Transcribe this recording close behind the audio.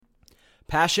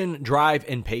Passion, drive,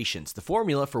 and patience. The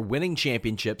formula for winning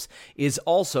championships is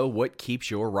also what keeps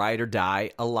your ride or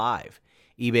die alive.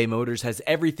 eBay Motors has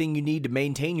everything you need to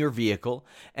maintain your vehicle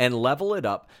and level it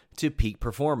up to peak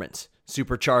performance.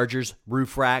 Superchargers,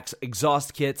 roof racks,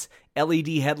 exhaust kits, LED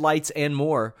headlights, and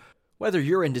more. Whether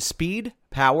you're into speed,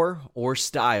 power, or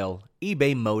style,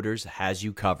 eBay Motors has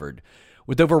you covered.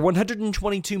 With over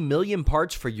 122 million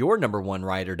parts for your number one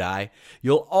ride or die,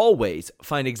 you'll always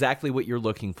find exactly what you're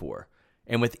looking for.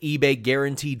 And with eBay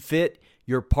Guaranteed Fit,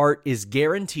 your part is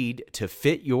guaranteed to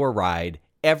fit your ride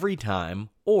every time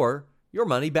or your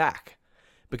money back.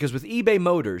 Because with eBay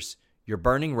Motors, you're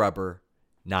burning rubber,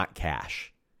 not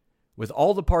cash. With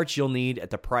all the parts you'll need at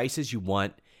the prices you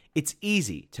want, it's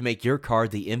easy to make your car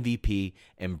the MVP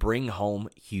and bring home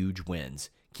huge wins.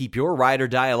 Keep your ride or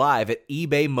die alive at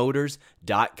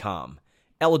ebaymotors.com.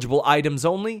 Eligible items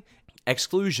only.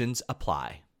 Exclusions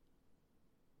apply.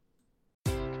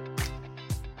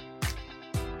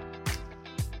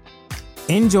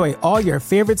 Enjoy all your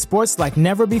favorite sports like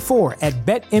never before at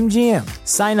BetMGM.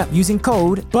 Sign up using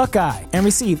code Buckeye and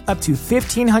receive up to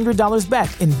 $1,500 back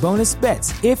in bonus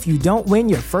bets if you don't win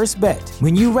your first bet.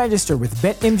 When you register with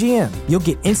BetMGM, you'll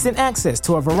get instant access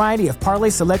to a variety of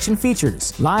parlay selection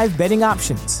features, live betting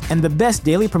options, and the best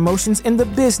daily promotions in the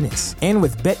business. And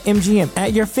with BetMGM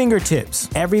at your fingertips,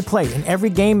 every play and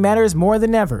every game matters more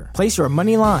than ever. Place your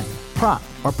money line, prop,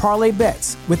 or parlay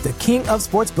bets with the king of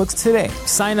sportsbooks today.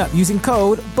 Sign up using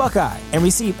code Buckeye and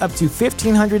receive up to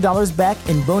 $1,500 back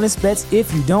in bonus bets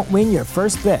if you don't win your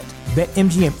first bet.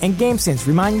 BetMGM and GameSense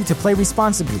remind you to play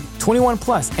responsibly. 21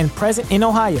 plus and present in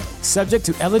Ohio, subject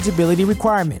to eligibility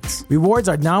requirements. Rewards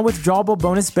are non-withdrawable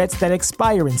bonus bets that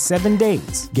expire in 7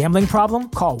 days. Gambling problem?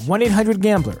 Call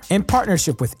 1-800-GAMBLER. In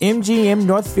partnership with MGM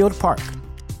Northfield Park.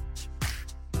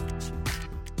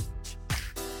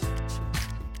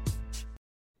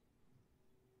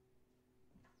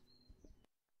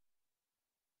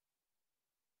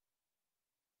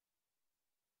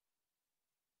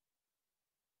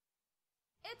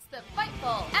 It's the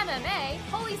Fightful MMA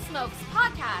Holy Smokes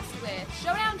podcast with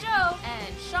Showdown Joe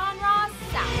and Sean Ross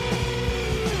Sapp.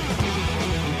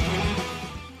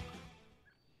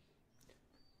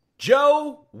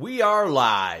 Joe, we are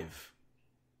live.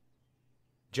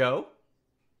 Joe?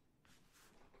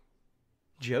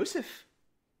 Joseph?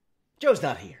 Joe's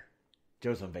not here.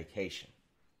 Joe's on vacation.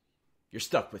 You're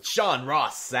stuck with Sean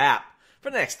Ross Sapp for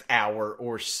the next hour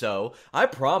or so. I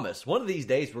promise, one of these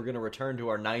days we're going to return to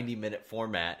our 90-minute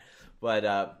format.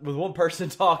 But with one person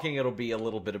talking, it'll be a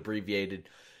little bit abbreviated.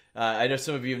 I know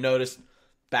some of you have noticed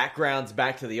background's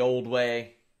back to the old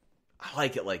way. I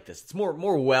like it like this. It's more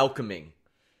welcoming.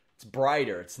 It's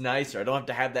brighter. It's nicer. I don't have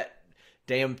to have that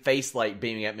damn face light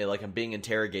beaming at me like I'm being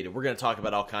interrogated. We're going to talk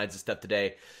about all kinds of stuff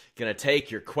today. Going to take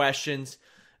your questions.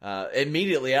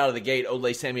 Immediately out of the gate,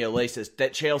 Ole Sammy Ole says,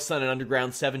 that Chael Sonnen and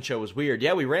Underground 7 show was weird.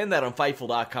 Yeah, we ran that on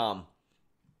Fightful.com.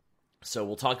 So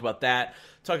we'll talk about that.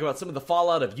 Talk about some of the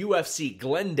fallout of UFC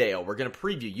Glendale. We're going to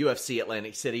preview UFC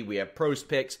Atlantic City. We have pros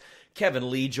picks. Kevin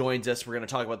Lee joins us. We're going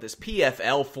to talk about this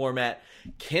PFL format.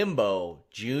 Kimbo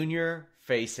Jr.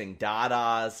 facing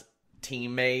Dada's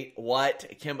teammate.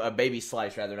 What? Baby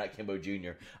Slice, rather, not Kimbo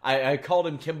Jr. I called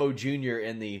him Kimbo Jr.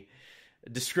 in the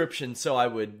description so I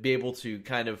would be able to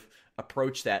kind of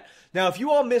approach that. Now, if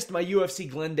you all missed my UFC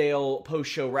Glendale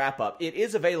post-show wrap-up, it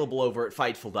is available over at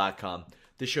Fightful.com.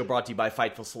 This show brought to you by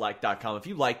FightfulSelect.com. If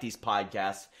you like these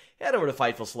podcasts, head over to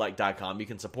FightfulSelect.com. You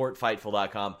can support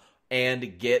Fightful.com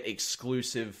and get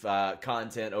exclusive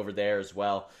content over there as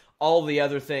well. All the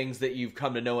other things that you've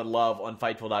come to know and love on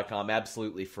Fightful.com,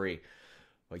 absolutely free.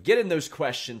 But get in those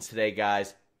questions today,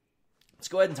 guys. Let's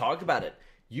go ahead and talk about it.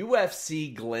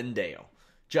 UFC Glendale.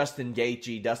 Justin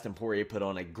Gaethje, Dustin Poirier put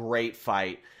on a great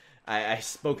fight. I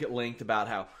spoke at length about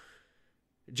how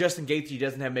Justin Gaethje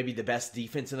doesn't have maybe the best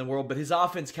defense in the world, but his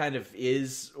offense kind of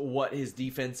is what his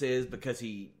defense is because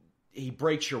he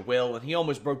breaks your will, and he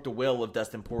almost broke the will of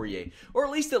Dustin Poirier. Or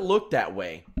at least it looked that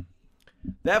way.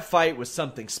 That fight was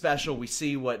something special. We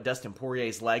see what Dustin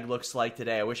Poirier's leg looks like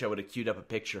today. I wish I would have queued up a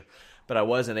picture, but I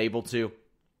wasn't able to.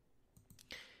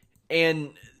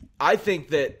 And I think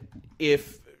that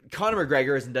if Conor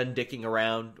McGregor isn't done dicking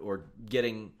around or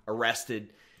getting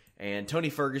arrested, and Tony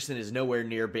Ferguson is nowhere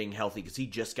near being healthy because he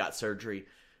just got surgery,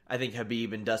 I think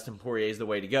Khabib and Dustin Poirier is the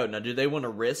way to go. Now, do they want to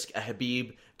risk a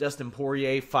Khabib-Dustin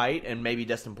Poirier fight and maybe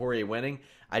Dustin Poirier winning?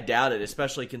 I doubt it,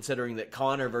 especially considering that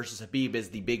Conor versus Khabib is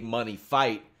the big money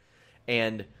fight.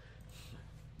 And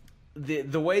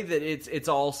the way that it's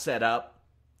all set up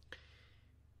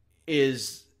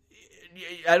is,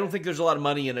 I don't think there's a lot of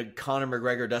money in a Conor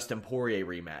McGregor-Dustin Poirier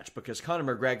rematch because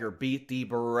Conor McGregor beat the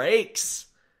brakes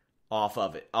off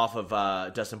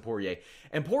of Dustin Poirier.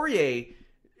 And Poirier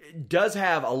does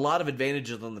have a lot of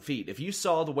advantages on the feet. If you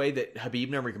saw the way that Khabib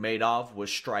Nurmagomedov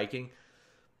was striking,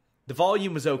 the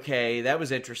volume was okay. That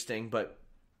was interesting, but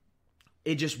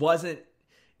it just wasn't.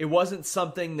 It wasn't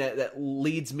something that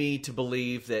leads me to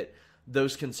believe that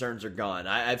those concerns are gone.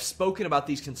 I've spoken about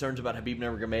these concerns about Khabib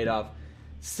Nurmagomedov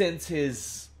since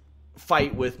his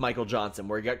fight with Michael Johnson,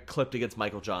 where he got clipped against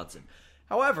Michael Johnson.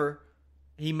 However,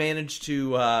 he managed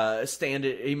to stand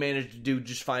it. He managed to do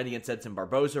just fine against Edson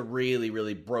Barboza. Really,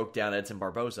 really broke down Edson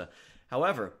Barboza.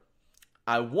 However,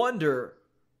 I wonder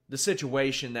the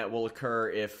situation that will occur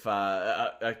if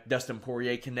Dustin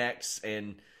Poirier connects.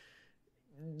 And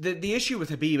the issue with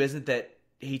Khabib isn't that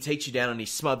he takes you down and he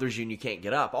smothers you and you can't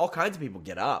get up. All kinds of people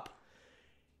get up.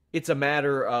 It's a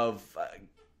matter of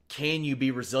can you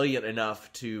be resilient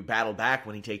enough to battle back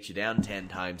when he takes you down 10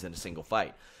 times in a single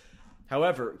fight.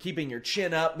 However, keeping your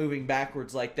chin up, moving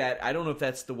backwards like that, I don't know if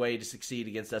that's the way to succeed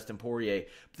against Dustin Poirier.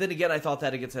 But then again, I thought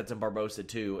that against Edson Barboza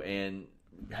too, and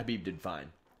Khabib did fine.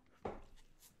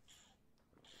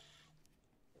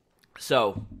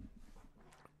 So,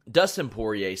 Dustin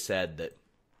Poirier said that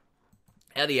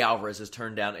Eddie Alvarez has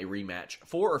turned down a rematch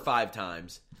 4 or 5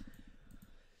 times.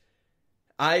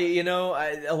 A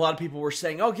lot of people were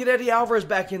saying, "Oh, get Eddie Alvarez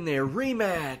back in there,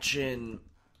 rematch," and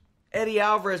Eddie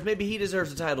Alvarez, maybe he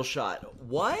deserves a title shot.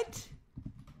 What?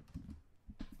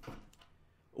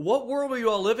 What world are you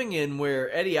all living in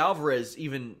where Eddie Alvarez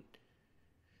even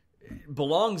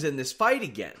belongs in this fight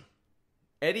again?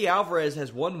 Eddie Alvarez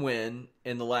has one win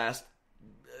in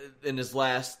his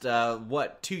last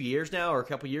 2 years now, or a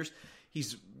couple years.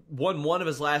 He's won one of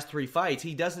his last 3 fights.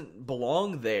 He doesn't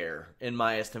belong there, in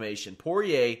my estimation.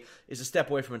 Poirier is a step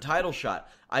away from a title shot.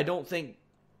 I don't think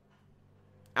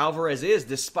Alvarez is,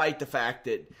 despite the fact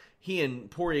that he and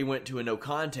Poirier went to a no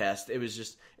contest. It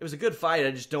was a good fight.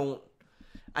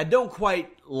 I don't quite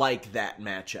like that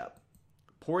matchup.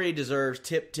 Poirier deserves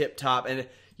tip top, and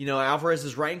Alvarez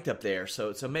is ranked up there,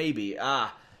 so maybe.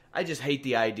 I just hate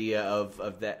the idea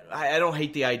of that. I don't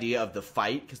hate the idea of the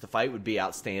fight, because the fight would be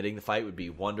outstanding. The fight would be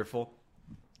wonderful.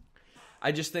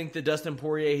 I just think that Dustin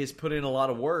Poirier has put in a lot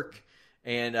of work,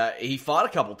 and he fought a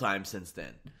couple times since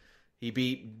then. He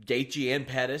beat Gaethje and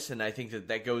Pettis, and I think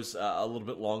that goes a little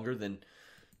bit longer than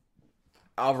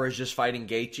Alvarez just fighting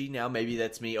Gaethje. Now, maybe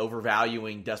that's me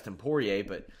overvaluing Dustin Poirier,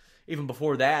 but even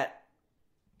before that,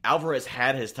 Alvarez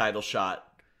had his title shot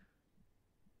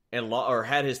or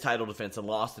had his title defense and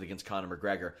lost it against Conor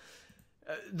McGregor.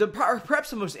 Perhaps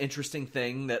the most interesting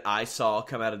thing that I saw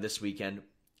come out of this weekend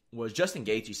was Justin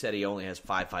Gaethje said he only has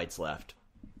 5 fights left.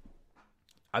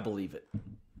 I believe it.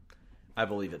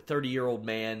 30-year-old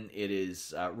man. It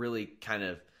is really kind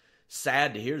of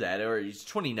sad to hear that. Or he's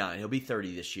 29. He'll be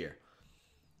 30 this year.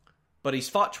 But he's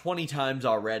fought 20 times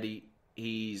already.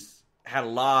 He's had a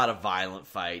lot of violent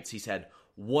fights. He's had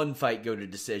one fight go to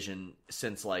decision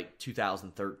since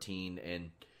 2013,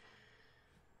 and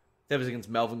that was against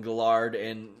Melvin Guillard.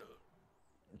 And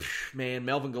man,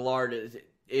 Melvin Guillard,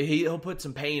 he'll put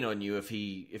some pain on you if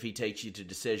he takes you to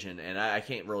decision. And I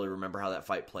can't really remember how that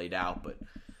fight played out, but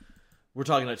we're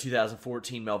talking about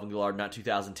 2014 Melvin Guillard, not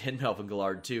 2010 Melvin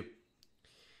Guillard too.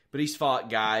 But he's fought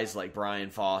guys like Brian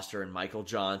Foster and Michael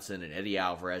Johnson and Eddie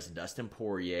Alvarez and Dustin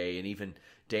Poirier and even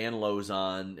Dan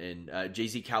Lozon and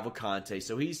JZ Cavalcante.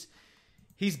 So he's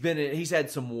had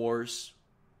some wars.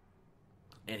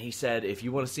 And he said, if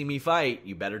you want to see me fight,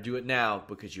 you better do it now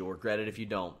because you'll regret it if you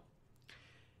don't.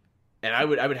 And I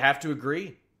would have to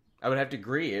agree.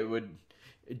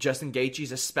 Justin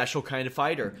Gaethje's a special kind of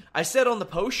fighter. I said on the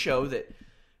post show that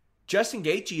Justin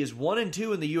Gaethje is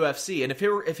 1-2 in the UFC, and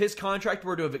if his contract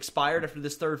were to have expired after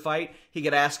this 3rd fight, he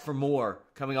could ask for more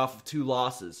coming off of 2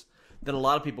 losses than a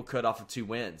lot of people could off of 2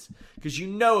 wins. Because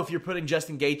if you're putting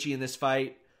Justin Gaethje in this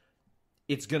fight,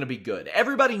 it's going to be good.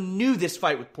 Everybody knew this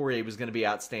fight with Poirier was going to be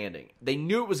outstanding. They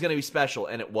knew it was going to be special,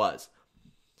 and it was.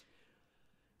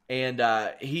 And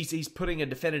he's putting a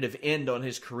definitive end on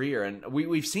his career, and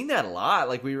we've seen that a lot.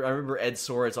 I remember Ed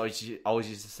Soares always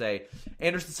used to say,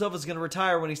 Anderson Silva's going to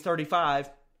retire when he's 35.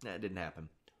 Nah, it didn't happen.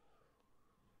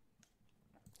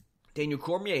 Daniel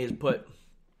Cormier has put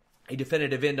a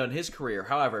definitive end on his career.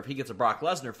 However, if he gets a Brock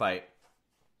Lesnar fight,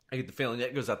 I get the feeling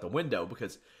that goes out the window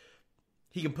because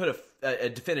he can put a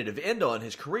definitive end on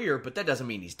his career, but that doesn't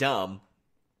mean he's dumb.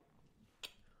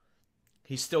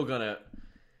 He's still gonna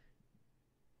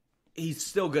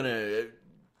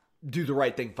do the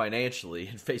right thing financially,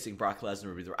 and facing Brock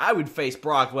Lesnar would be I would face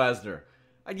Brock Lesnar.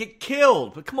 I'd get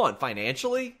killed, but come on,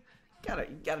 financially, you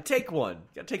gotta take one.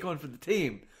 You gotta take one for the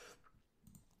team.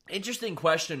 Interesting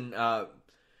question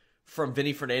from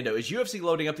Vinny Fernando. Is UFC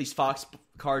loading up these Fox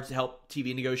cards to help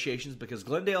TV negotiations? Because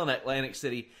Glendale and Atlantic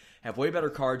City have way better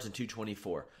cards than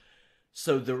 224.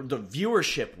 So the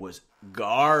viewership was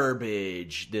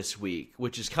garbage this week,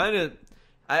 which is kind of,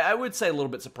 I would say, a little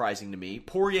bit surprising to me.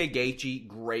 Poirier-Gaethje,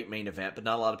 great main event, but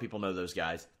not a lot of people know those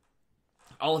guys.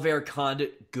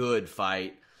 Oliveira-Condit, good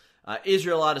fight.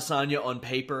 Israel Adesanya on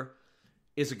paper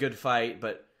is a good fight,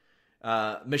 but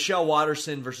Michelle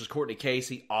Watterson versus Courtney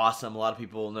Casey, awesome. A lot of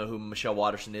people know who Michelle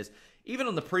Watterson is. Even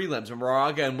on the prelims,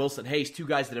 Moraga and Wilson Hayes, two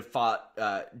guys that have fought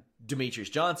Demetrius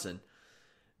Johnson.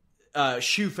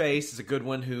 Shoeface is a good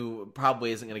one who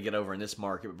probably isn't going to get over in this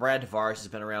market, but Brad Tavares has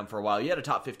been around for a while. You had a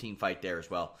top 15 fight there as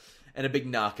well, and a big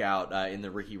knockout in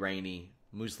the Ricky Rainey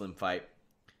Muslim fight.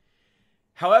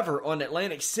 However, on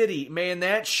Atlantic City, man,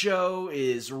 that show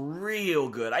is real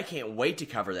good. I can't wait to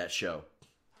cover that show.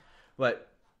 But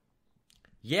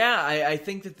yeah, I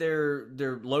think that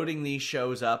they're loading these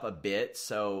shows up a bit,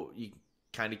 so you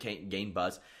kind of can't gain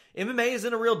buzz. MMA is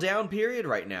in a real down period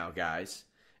right now, guys.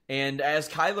 And as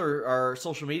Kyler, our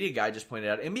social media guy, just pointed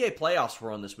out, NBA playoffs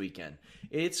were on this weekend.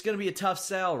 It's going to be a tough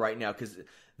sell right now because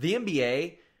the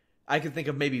NBA, I could think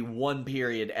of maybe one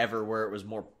period ever where it was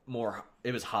more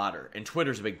it was hotter. And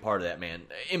Twitter's a big part of that, man.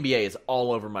 NBA is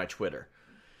all over my Twitter.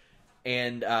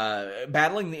 And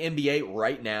battling the NBA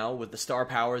right now with the star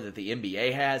power that the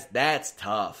NBA has, that's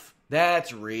tough.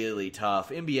 That's really tough.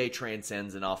 NBA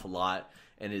transcends an awful lot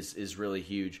and is really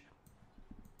huge.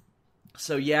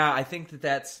 So yeah, I think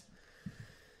that's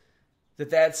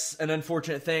an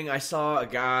unfortunate thing. I saw a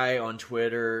guy on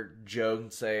Twitter joke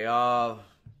and say, "Oh,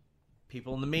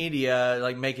 people in the media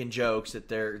like making jokes that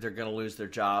they're going to lose their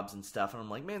jobs and stuff." And I'm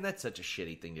like, man, that's such a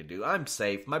shitty thing to do. I'm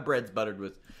safe. My bread's buttered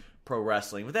with pro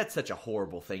wrestling, but that's such a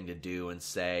horrible thing to do and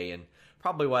say, and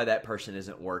probably why that person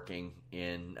isn't working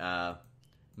in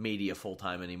media full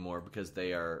time anymore, because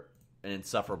they are an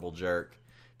insufferable jerk.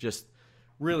 Just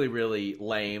really, really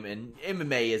lame, and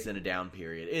MMA is in a down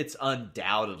period. It's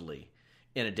undoubtedly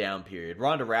in a down period.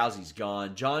 Ronda Rousey's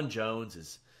gone. John Jones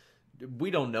is... We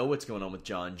don't know what's going on with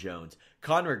John Jones.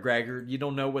 Conor McGregor, you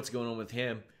don't know what's going on with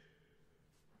him.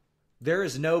 There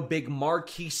is no big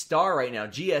marquee star right now.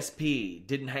 GSP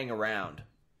didn't hang around.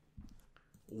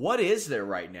 What is there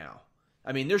right now?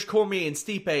 I mean, there's Cormier and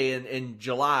Stipe in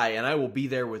July, and I will be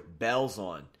there with bells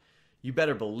on. You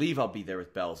better believe I'll be there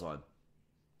with bells on.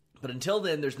 But until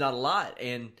then, there's not a lot.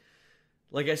 And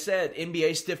like I said,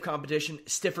 NBA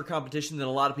stiffer competition than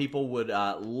a lot of people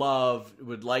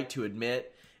would like to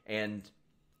admit. And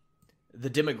the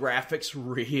demographics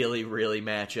really, really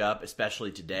match up,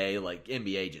 especially today. Like,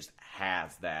 NBA just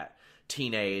has that.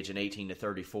 Teenage and 18 to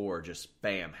 34 just,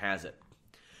 bam, has it.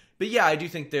 But yeah, I do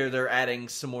think they're adding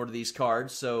some more to these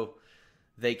cards so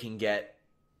they can get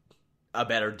a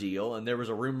better deal. And there was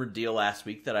a rumored deal last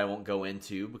week that I won't go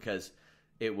into because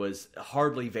it was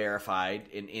hardly verified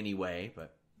in any way,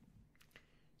 but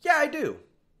yeah, I do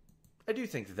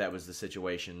think that was the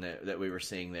situation that we were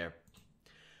seeing there.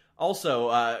 Also,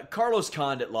 Carlos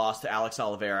Condit lost to Alex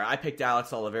Oliveira. I picked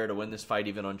Alex Oliveira to win this fight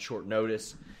even on short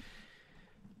notice.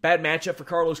 Bad matchup for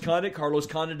Carlos Condit. Carlos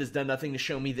Condit has done nothing to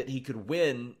show me that he could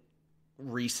win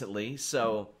recently,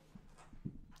 so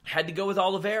had to go with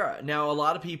Oliveira. Now, a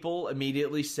lot of people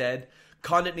immediately said,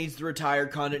 Condit needs to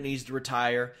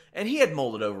retire, and he had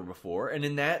molded over before, and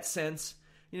in that sense,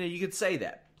 you could say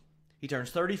that. He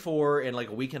turns 34 in like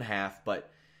a week and a half,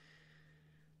 but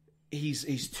he's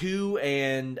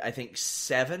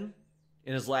 2-7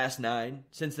 in his last 9.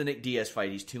 Since the Nick Diaz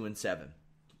fight, he's 2-7.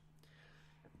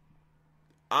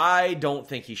 I don't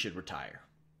think he should retire.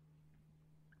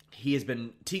 He has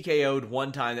been TKO'd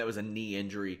one time. That was a knee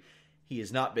injury. He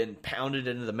has not been pounded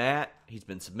into the mat. He's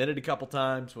been submitted a couple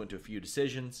times, went to a few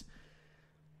decisions.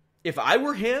 If I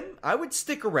were him, I would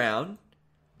stick around.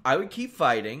 I would keep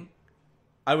fighting.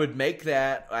 I would make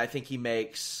that. I think he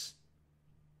makes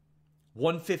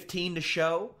 $115 to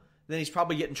show. Then he's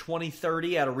probably getting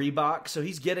 $20-30 out of Reebok. So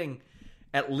he's getting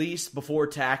at least, before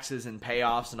taxes and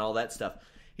payoffs and all that stuff,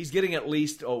 he's getting at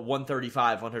least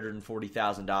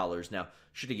 $140,000. Now,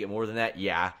 should he get more than that?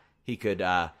 Yeah, he could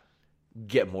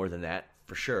get more than that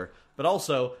for sure. But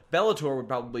also, Bellator would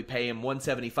probably pay him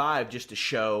 $175 just to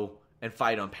show and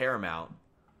fight on Paramount.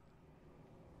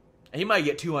 And he might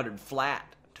get $200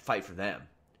 flat to fight for them.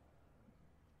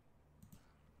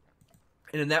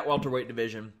 And in that welterweight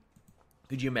division,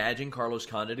 could you imagine Carlos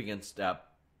Condit against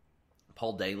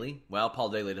Paul Daly? Well, Paul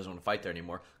Daly doesn't want to fight there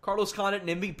anymore. Carlos Condit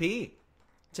and MVP.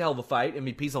 It's a hell of a fight.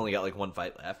 MVP's only got like one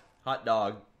fight left. Hot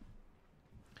dog.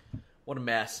 What a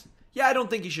mess. Yeah, I don't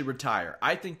think he should retire.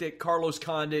 I think that Carlos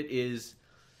Condit is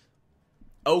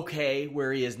okay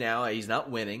where he is now. He's not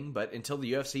winning, but until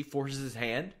the UFC forces his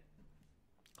hand,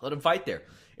 let him fight there.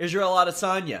 Israel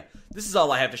Adesanya. This is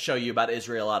all I have to show you about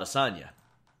Israel Adesanya.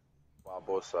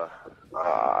 Barbosa.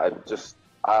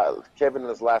 Kevin in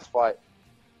his last fight.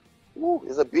 Ooh,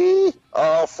 is a B?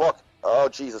 Oh, fuck. Oh,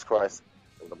 Jesus Christ.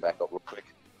 I'm going to back up real quick.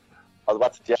 I was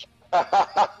about to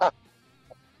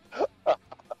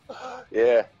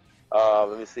yeah.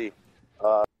 Let me see.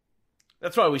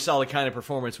 That's why we saw the kind of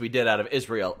performance we did out of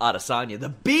Israel Adesanya. The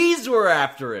bees were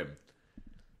after him.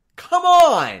 Come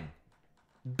on!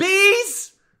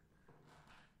 Bees?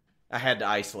 I had to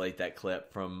isolate that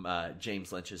clip from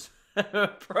James Lynch's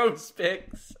Pros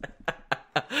Picks.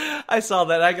 I saw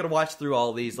that. I gotta watch through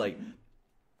all these. Like,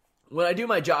 when I do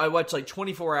my job, I watch like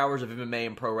 24 hours of MMA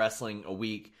and pro wrestling a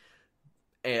week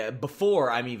before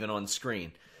I'm even on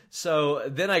screen. So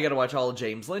then I gotta watch all of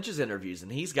James Lynch's interviews,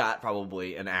 and he's got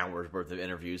probably an hour's worth of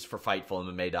interviews for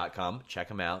FightfulMMA.com. Check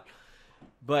him out.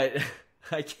 But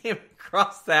I came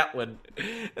across that one,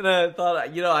 and I thought,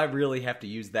 I really have to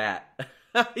use that.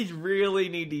 I really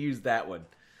need to use that one.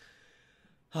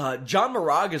 John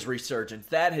Moraga's resurgence,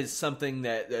 that is something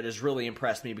that has really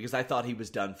impressed me because I thought he was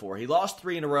done for. He lost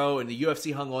 3 in a row, and the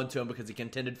UFC hung on to him because he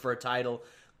contended for a title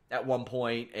at one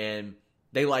point, and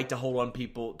they like to hold on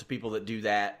to people that do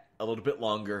that a little bit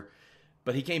longer.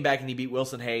 But he came back and he beat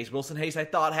Wilson Hayes. Wilson Hayes, I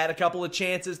thought, had a couple of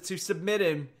chances to submit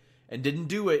him and didn't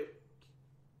do it.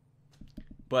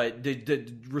 But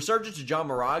the resurgence of John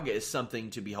Moraga is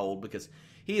something to behold because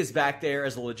he is back there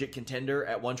as a legit contender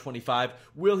at 125.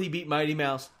 Will he beat Mighty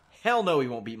Mouse? Hell no, he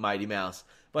won't beat Mighty Mouse.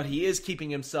 But he is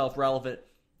keeping himself relevant,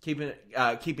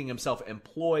 keeping himself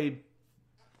employed.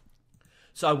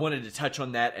 So I wanted to touch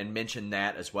on that and mention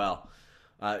that as well.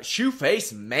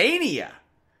 Shoeface Mania.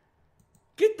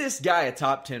 Get this guy a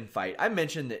top 10 fight. I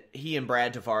mentioned that he and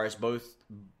Brad Tavares both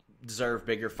deserve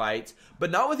bigger fights,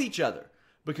 but not with each other.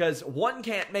 Because one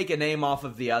can't make a name off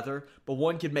of the other, but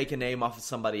one could make a name off of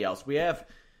somebody else. We have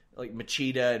like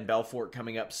Machida and Belfort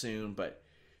coming up soon, but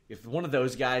if one of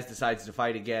those guys decides to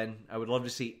fight again, I would love to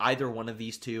see either one of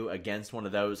these two against one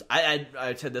of those. I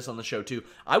said this on the show too.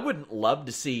 I wouldn't love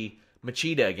to see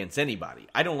Machida against anybody.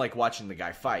 I don't like watching the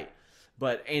guy fight.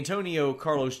 But Antonio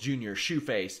Carlos Jr.,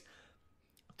 Shoeface,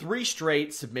 3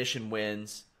 straight submission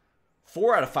wins,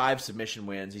 4 out of 5 submission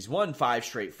wins. He's won 5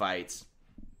 straight fights.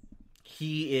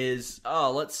 He is,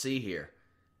 let's see here.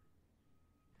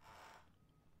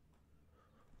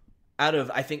 Out of,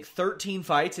 I think, 13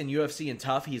 fights in UFC and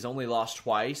Tough, he's only lost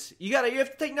twice. You have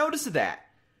to take notice of that.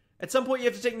 At some point, you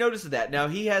have to take notice of that. Now,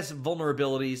 he has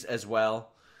vulnerabilities as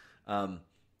well.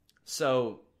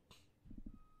 So,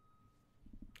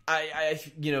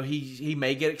 he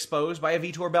may get exposed by a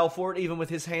Vitor Belfort, even with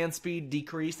his hand speed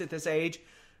decreased at this age.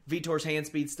 Vitor's hand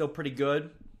speed's still pretty good.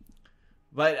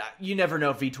 But you never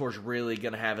know if Vitor's really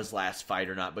going to have his last fight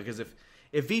or not. Because if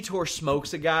Vitor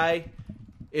smokes a guy,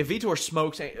 if Vitor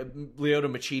smokes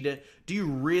Lyoto Machida, do you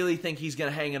really think he's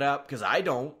going to hang it up? Because I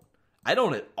don't. I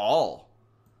don't at all.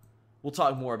 We'll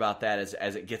talk more about that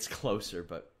as it gets closer.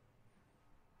 But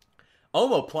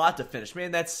Omoplata finish.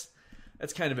 Man, that's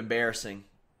kind of embarrassing.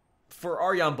 For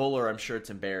Arjan Buller, I'm sure it's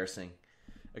embarrassing.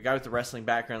 A guy with the wrestling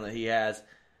background that he has.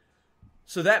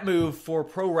 So that move for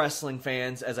pro wrestling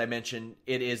fans, as I mentioned,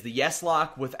 it is the yes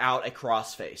lock without a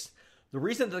crossface. The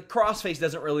reason the crossface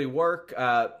doesn't really work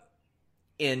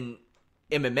in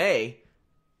MMA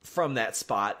from that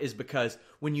spot is because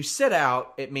when you sit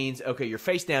out, it means, okay, you're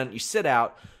face down, you sit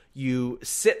out, you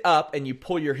sit up, and you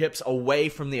pull your hips away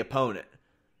from the opponent.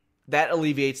 That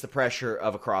alleviates the pressure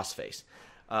of a crossface.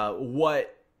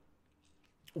 What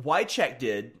Wycheck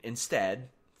did instead,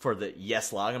 for the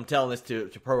yes lock, I'm telling this to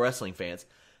pro wrestling fans,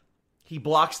 he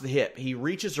blocks the hip. He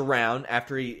reaches around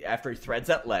after he threads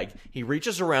that leg. He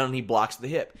reaches around and he blocks the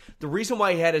hip. The reason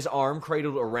why he had his arm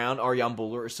cradled around Arjan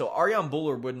Buller is so Arjan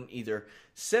Buller wouldn't either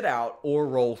sit out or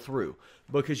roll through.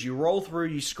 Because you roll through,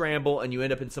 you scramble, and you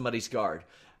end up in somebody's guard.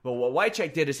 But what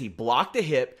Wycheck did is he blocked the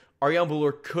hip. Arjan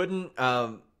Buller couldn't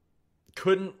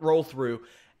roll through,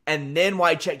 and then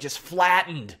Wycheck just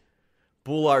flattened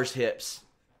Bullar's hips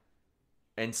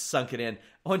and sunk it in.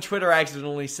 On Twitter, I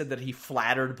accidentally said that he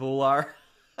flattered Bullar.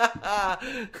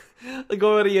 Look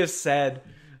what he has said.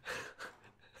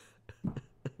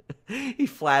 He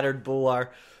flattered Bullar.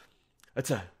 That's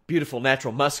a beautiful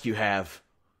natural musk you have.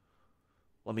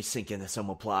 Let me sink in this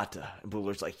omoplata. And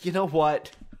Bullar's like, you know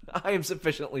what? I am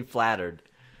sufficiently flattered.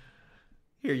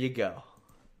 Here you go.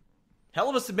 Hell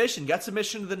of a submission. Got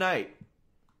submission of the night.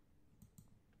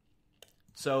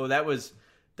 So that was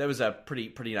a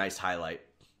pretty nice highlight.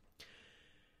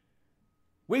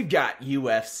 We've got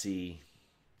UFC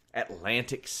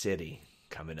Atlantic City.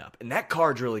 coming up. And that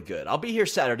card's really good. I'll be here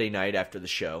Saturday night after the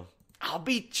show. I'll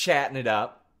be chatting it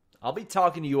up. I'll be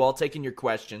talking to you all, taking your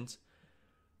questions.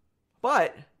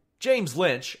 But James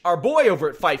Lynch, our boy over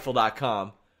at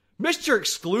Fightful.com, Mr.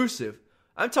 Exclusive.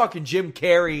 I'm talking Jim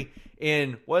Carrey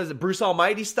in, what is it, Bruce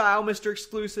Almighty style, Mr.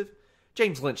 Exclusive?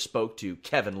 James Lynch spoke to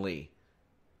Kevin Lee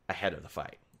ahead of the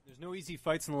fight. There's no easy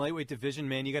fights in the lightweight division,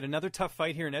 man. You got another tough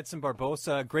fight here in Edson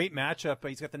Barbosa. Great matchup.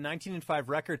 He's got the 19-5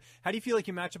 record. How do you feel like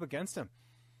you match up against him?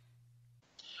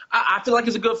 I feel like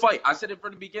it's a good fight. I said it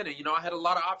from the beginning. You know, I had a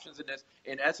lot of options in this,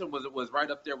 and Edson was right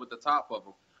up there with the top of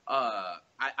them.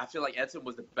 I feel like Edson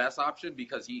was the best option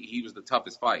because he was the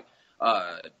toughest fight.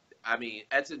 I mean,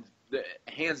 Edson,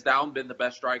 hands down, been the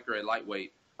best striker at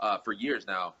lightweight for years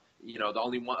now. You know, the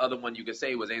only other one you could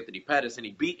say was Anthony Pettis, and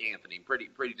he beat Anthony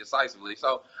pretty decisively.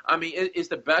 So, I mean, it's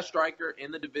the best striker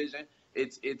in the division.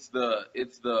 It's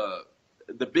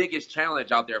the biggest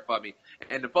challenge out there for me.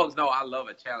 And the folks know I love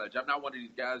a challenge. I'm not one of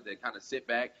these guys that kind of sit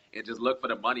back and just look for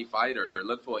the money fight or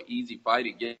look for an easy fight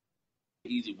and get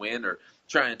an easy win or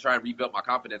try and rebuild my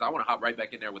confidence. I want to hop right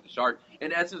back in there with the shark.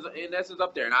 And Edson's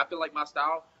up there. And I feel like my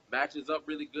style matches up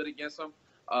really good against him.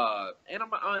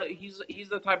 And he's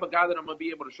the type of guy that I'm gonna be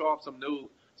able to show off some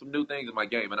new things in my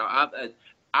game. And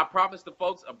I promised the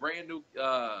folks a brand new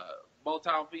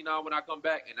Motown phenom when I come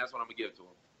back, and that's what I'm gonna give to him.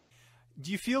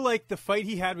 Do you feel like the fight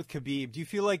he had with Khabib, do you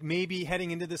feel like maybe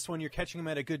heading into this one you're catching him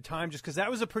at a good time just because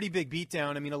that was a pretty big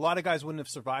beatdown? I mean, a lot of guys wouldn't have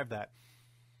survived that.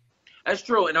 That's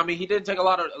true, and I mean he didn't take a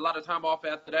lot of time off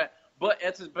after that. But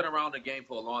Edson's been around the game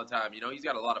for a long time. You know, he's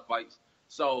got a lot of fights.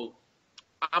 So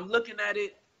I'm looking at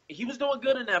it. He was doing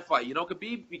good in that fight. You know,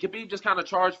 Khabib just kind of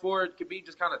charged for it. Khabib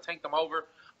just kind of tanked him over.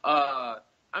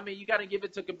 I mean, you got to give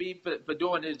it to Khabib for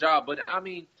doing his job. But, I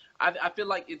mean, I feel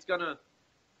like it's going to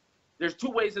 – there's two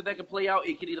ways that can play out.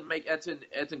 It could either make Edson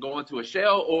go into a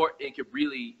shell, or it could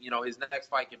really, you know, his next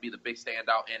fight could be the big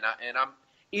standout. And I'm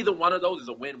either one of those is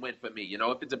a win-win for me. You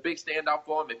know, if it's a big standout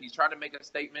for him, if he's trying to make a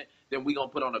statement, then we're going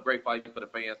to put on a great fight for the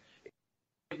fans.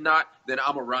 If not, then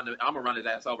I'm gonna run his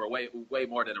ass over way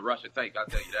more than a Russian tank. I'll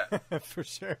tell you that. For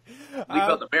sure. We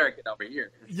built American over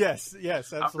here. Yes,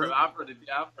 absolutely. I'm for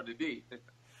the D.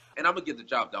 And I'm gonna get the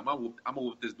job done. I'm gonna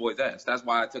whoop this boy's ass. That's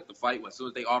why I took the fight. As soon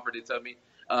as they offered it to me,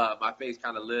 my face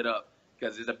kind of lit up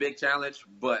because it's a big challenge.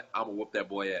 But I'm gonna whoop that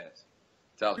boy ass.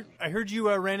 Tell you. I heard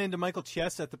you ran into Michael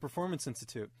Chiesa at the Performance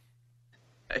Institute.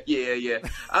 Yeah.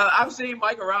 I've seen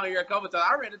Mike around here a couple times.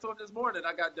 I ran into him this morning.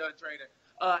 I got done training.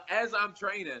 As I'm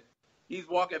training, he's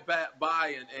walking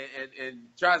by and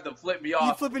tries to flip me off.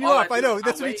 He's flipping you off. I know.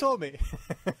 That's what he told me.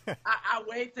 I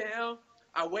waved to him.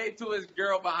 I waved to his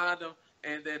girl behind him.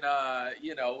 And then,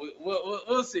 you know,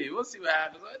 we'll see. We'll see what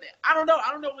happens. I don't know.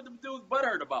 I don't know what the dude's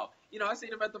butthurt about. You know, I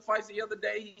seen him at the fights the other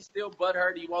day. He's still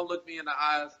butthurt. He won't look me in the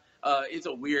eyes. It's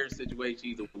a weird situation.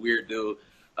 He's a weird dude.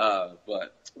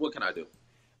 But what can I do?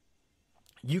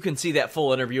 You can see that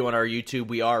full interview on our YouTube.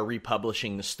 We are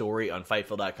republishing the story on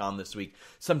Fightful.com this week.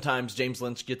 Sometimes James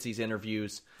Lynch gets these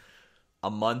interviews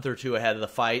a month or two ahead of the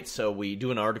fight, so we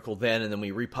do an article then, and then we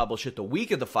republish it the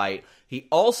week of the fight. He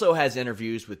also has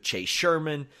interviews with Chase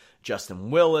Sherman,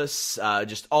 Justin Willis,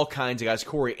 just all kinds of guys,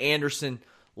 Corey Anderson,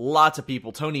 lots of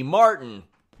people, Tony Martin,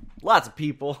 lots of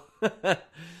people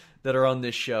that are on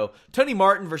this show. Tony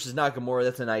Martin versus Nakamura,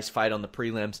 that's a nice fight on the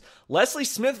prelims. Leslie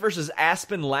Smith versus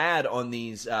Aspen Ladd on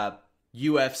these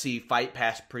UFC Fight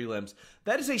Pass prelims.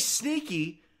 That is a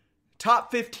sneaky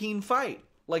top 15 fight.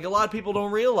 Like, a lot of people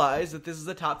don't realize that this is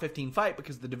a top 15 fight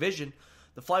because the division,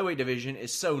 the flyweight division,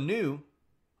 is so new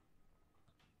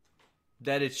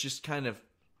that it's just kind of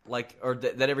like, or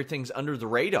that everything's under the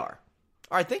radar.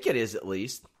 Or I think it is, at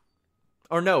least.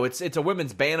 Or no, it's a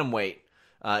women's bantamweight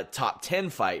top 10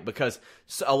 fight because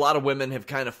a lot of women have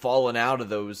kind of fallen out of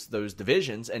those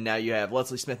divisions, and now you have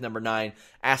Leslie Smith number 9,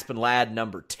 Aspen Ladd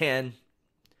number 10.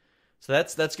 So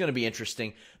that's going to be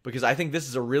interesting because I think this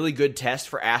is a really good test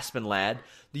for Aspen Ladd.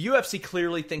 The UFC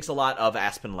clearly thinks a lot of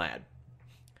Aspen Ladd,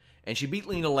 and she beat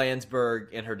Lena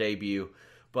Landsberg in her debut.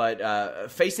 But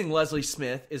facing Leslie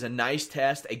Smith is a nice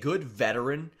test, a good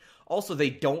veteran. Also, they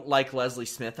don't like Leslie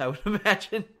Smith, I would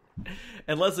imagine.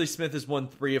 And Leslie Smith has won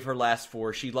 3 of her last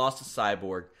 4. She lost to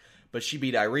Cyborg, but she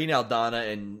beat Irene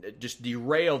Aldana and just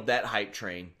derailed that hype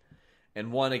train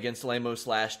and won against Lemos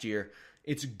last year.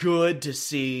 It's good to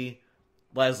see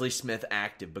Leslie Smith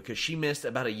active because she missed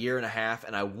about a year and a half,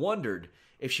 and I wondered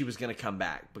if she was going to come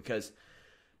back because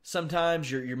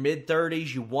sometimes you're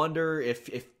mid-30s, you wonder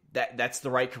if that's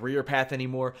the right career path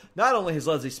anymore. Not only has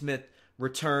Leslie Smith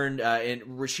returned,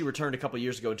 she returned a couple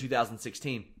years ago in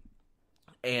 2016,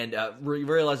 and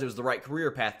realized it was the right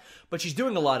career path. But she's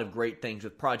doing a lot of great things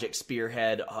with Project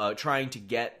Spearhead, trying to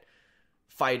get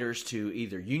fighters to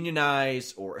either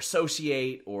unionize or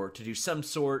associate or to do some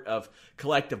sort of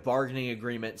collective bargaining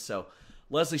agreement. So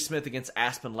Leslie Smith against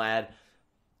Aspen Ladd.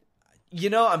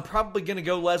 I'm probably going to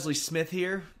go Leslie Smith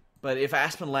here, but if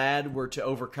Aspen Ladd were to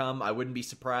overcome, I wouldn't be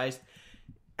surprised.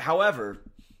 However,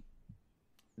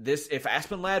 if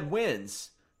Aspen Ladd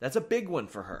wins, that's a big one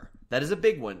for her. That is a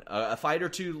big one. A fight or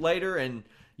two later, and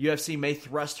UFC may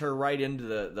thrust her right into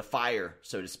the fire,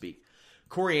 so to speak.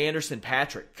 Corey Anderson,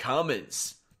 Patrick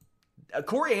Cummins.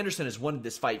 Corey Anderson has wanted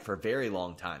this fight for a very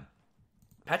long time.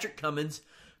 Patrick Cummins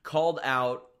called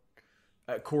out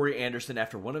Corey Anderson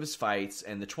after one of his fights,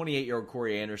 and the 28-year-old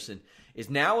Corey Anderson is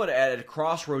now at a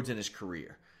crossroads in his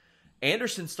career.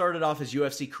 Anderson started off his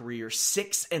UFC career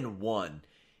 6-1.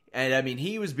 And, I mean,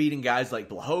 he was beating guys like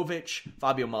Blachowicz,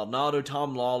 Fabio Maldonado,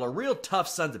 Tom Lawler, real tough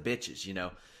sons of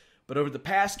bitches, But over the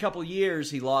past couple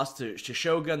years, he lost to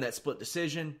Shogun, that split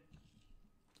decision.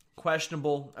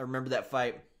 Questionable. I remember that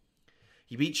fight.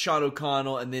 He beat Sean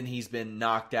O'Connell, and then he's been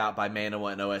knocked out by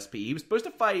Manawa and OSP. He was supposed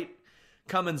to fight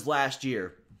Cummins last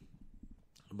year,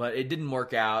 but it didn't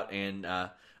work out, and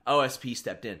OSP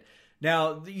stepped in.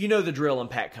 Now, you know the drill on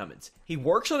Pat Cummins. He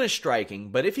works on his striking,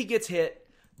 but if he gets hit,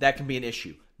 that can be an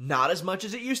issue. Not as much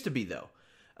as it used to be, though.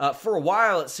 For a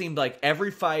while, it seemed like every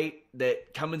fight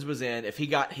that Cummins was in, if he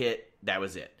got hit, that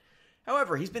was it.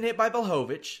 However, he's been hit by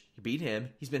Blachowicz. He beat him.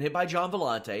 He's been hit by John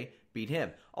Vellante. Beat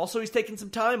him. Also, he's taken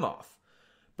some time off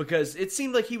because it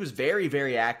seemed like he was very,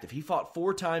 very active. He fought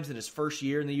 4 times in his first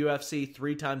year in the UFC,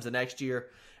 3 times the next year,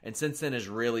 and since then has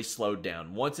really slowed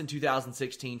down. Once in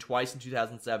 2016, twice in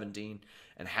 2017,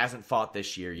 and hasn't fought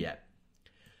this year yet.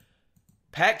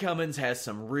 Pat Cummins has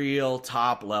some real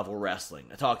top-level wrestling.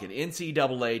 I'm talking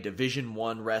NCAA Division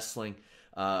I wrestling.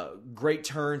 Great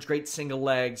turns, great single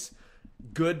legs,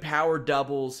 good power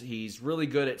doubles. He's really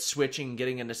good at switching,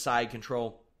 getting into side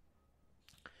control.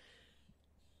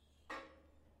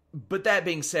 But that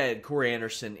being said, Corey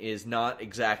Anderson is not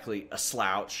exactly a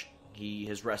slouch. He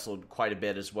has wrestled quite a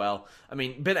bit as well. I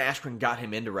mean, Ben Askren got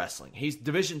him into wrestling. He's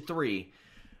Division III,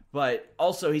 but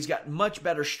also he's got much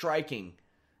better striking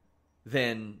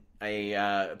than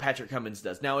Patrick Cummins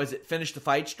does. Now, is it finish the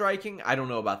fight striking? I don't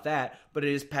know about that, but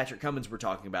it is Patrick Cummins we're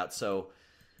talking about. So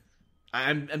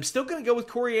I'm still going to go with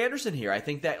Corey Anderson here. I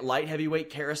think that light heavyweight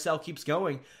carousel keeps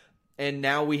going, and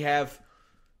now we have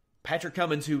Patrick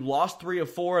Cummins, who lost 3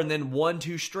 of 4 and then won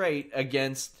 2 straight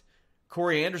against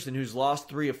Corey Anderson, who's lost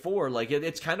 3 of 4. Like,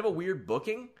 it's kind of a weird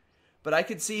booking, but I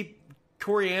could see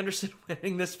Corey Anderson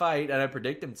winning this fight, and I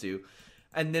predict him to,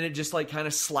 and then it just like kind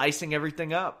of slicing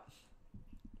everything up.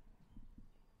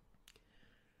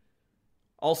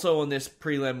 Also on this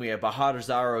prelim, we have Bahadur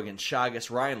Zaro against Chagas,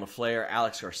 Ryan LaFleur,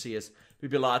 Alex Garcias,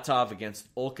 Bibilatov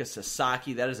against Ulka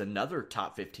Sasaki. That is another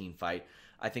top 15 fight.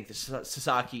 I think the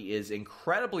Sasaki is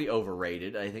incredibly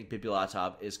overrated. I think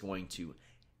Bibilatov is going to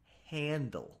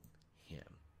handle him.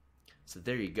 So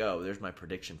there you go. There's my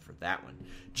prediction for that one.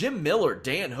 Jim Miller,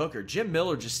 Dan Hooker. Jim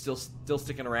Miller just still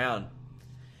sticking around.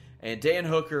 And Dan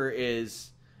Hooker is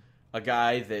a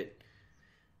guy that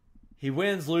he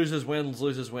wins, loses, wins,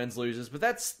 loses, wins, loses. But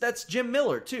that's Jim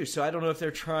Miller too. So I don't know if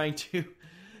they're trying to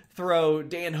throw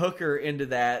Dan Hooker into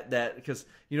that because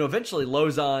eventually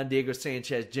Lozon, Diego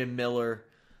Sanchez, Jim Miller,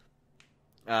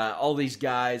 all these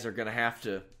guys are gonna have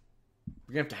to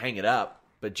hang it up.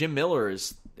 But Jim Miller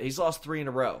he's lost 3 in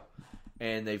a row,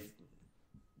 and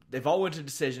they've all went to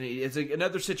decision. It's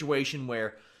another situation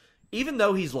where even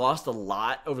though he's lost a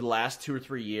lot over the last 2 or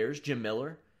 3 years, Jim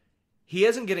Miller, he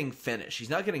isn't getting finished. He's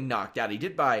not getting knocked out. He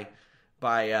did by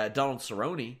Donald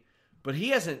Cerrone, but he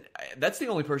hasn't. That's the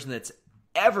only person that's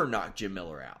ever knocked Jim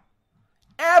Miller out.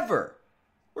 Ever.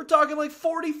 We're talking like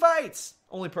 40 fights.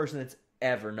 Only person that's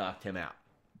ever knocked him out.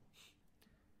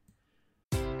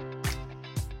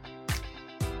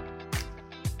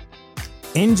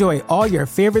 Enjoy all your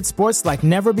favorite sports like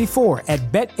never before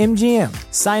at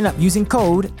BetMGM. Sign up using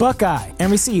code Buckeye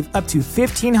and receive up to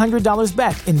 $1,500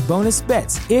 back in bonus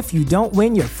bets if you don't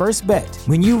win your first bet.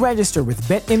 When you register with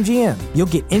BetMGM, you'll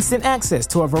get instant access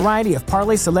to a variety of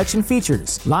parlay selection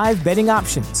features, live betting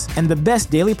options, and the best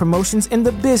daily promotions in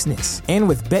the business. And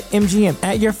with BetMGM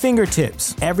at your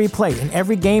fingertips, every play and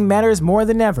every game matters more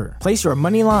than ever. Place your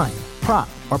money line, prop,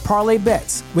 or parlay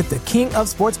bets with the king of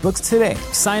sportsbooks today.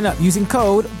 Sign up using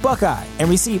code Buckeye and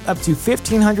receive up to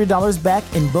 $1,500 back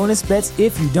in bonus bets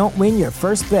if you don't win your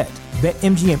first bet.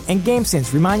 BetMGM and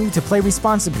GameSense remind you to play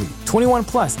responsibly. 21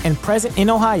 plus and present in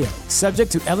Ohio,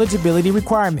 subject to eligibility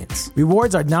requirements.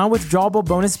 Rewards are non-withdrawable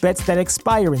bonus bets that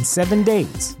expire in 7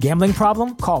 days. Gambling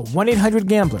problem? Call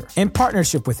 1-800-GAMBLER. In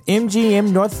partnership with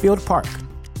MGM Northfield Park.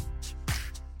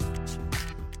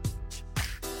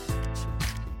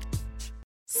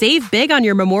 Save big on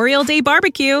your Memorial Day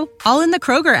barbecue, all in the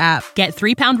Kroger app. Get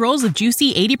 3-pound rolls of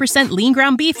juicy 80% lean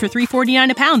ground beef for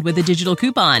 $3.49 a pound with a digital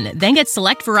coupon. Then get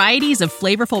select varieties of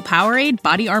flavorful Powerade,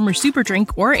 Body Armor Super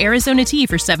Drink, or Arizona tea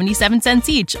for 77 cents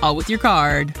each, all with your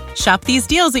card. Shop these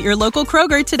deals at your local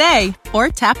Kroger today, or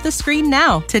tap the screen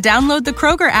now to download the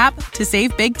Kroger app to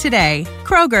save big today.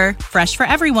 Kroger, fresh for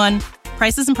everyone.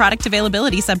 Prices and product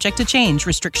availability subject to change.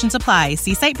 Restrictions apply.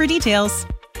 See site for details.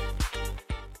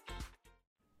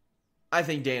 I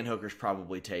think Dan Hooker's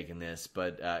probably taking this,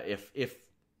 but if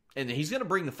and he's going to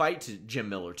bring the fight to Jim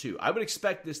Miller too. I would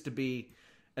expect this to be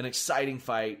an exciting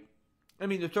fight. I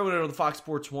mean, they're throwing it on the Fox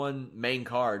Sports 1 main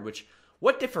card, which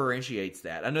what differentiates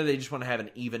that? I know they just want to have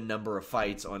an even number of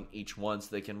fights on each one so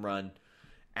they can run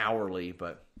hourly,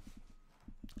 but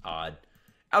odd.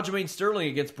 Aljamain Sterling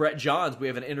against Brett Johns. We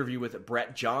have an interview with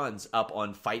Brett Johns up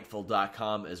on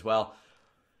Fightful.com as well.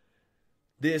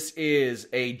 This is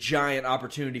a giant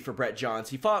opportunity for Brett Johns.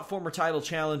 He fought former title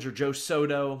challenger Joe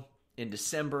Soto in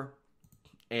December.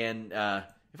 And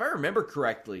if I remember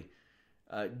correctly,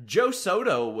 Joe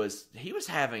Soto was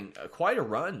having quite a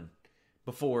run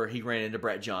before he ran into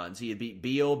Brett Johns. He had beat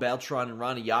Beal, Beltran, and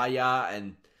Ronnie Yaya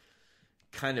and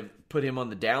kind of put him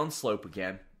on the downslope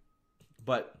again.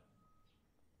 But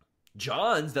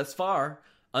Johns, thus far,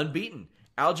 unbeaten.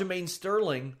 Aljamain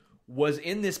Sterling was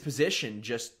in this position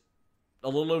just a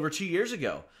little over 2 years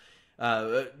ago.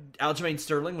 Aljamain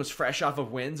Sterling was fresh off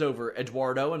of wins over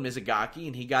Eduardo and Mizugaki,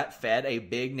 and he got fed a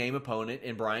big-name opponent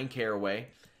in Brian Caraway,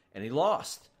 and he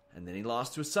lost. And then he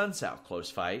lost to a Sun South close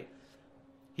fight.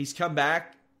 He's come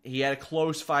back. He had a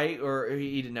close fight, or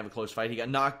he didn't have a close fight. He got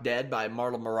knocked dead by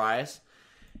Marlon Moraes.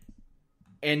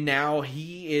 And now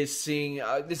he is seeing,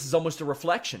 this is almost a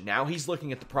reflection. Now he's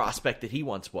looking at the prospect that he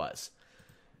once was.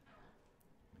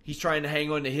 He's trying to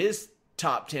hang on to his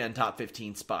top 10, top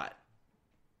 15 spot.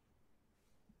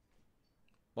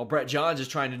 Well, Brett Johns is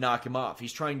trying to knock him off.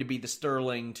 He's trying to be the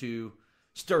Sterling to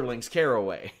Sterling's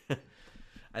Caraway.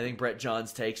 I think Brett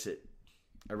Johns takes it.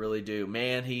 I really do.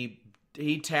 Man, he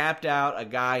tapped out a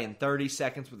guy in 30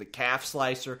 seconds with a calf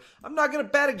slicer. I'm not going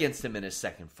to bet against him in his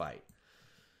second fight.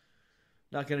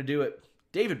 Not going to do it.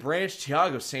 David Branch,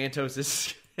 Thiago Santos.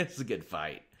 This is a good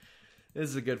fight. This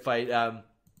is a good fight.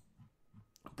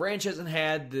 Branch hasn't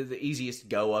had the easiest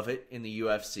go of it in the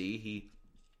UFC. He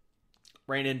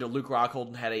ran into Luke Rockhold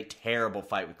and had a terrible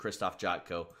fight with Krzysztof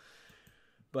Jotko.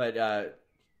 But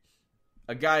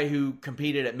a guy who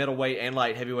competed at middleweight and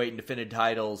light heavyweight and defended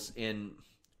titles in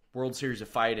World Series of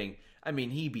Fighting. I mean,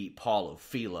 he beat Paulo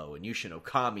Filho and Yushin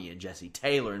Okami and Jesse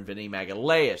Taylor and Vinny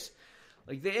Magalhaes.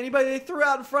 Like anybody they threw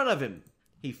out in front of him,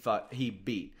 he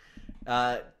beat.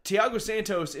 Thiago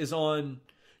Santos is on,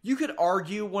 you could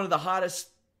argue, one of the hottest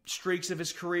streaks of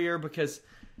his career because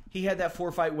he had that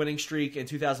 4-fight winning streak in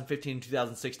 2015 and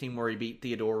 2016 where he beat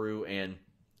Theodorou and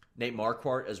Nate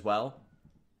Marquardt as well.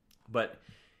 But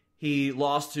he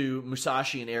lost to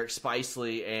Musashi and Eric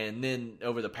Spicely, and then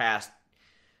over the past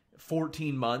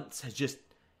 14 months has just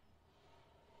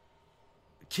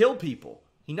killed people.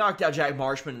 He knocked out Jack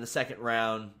Marshman in the second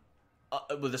round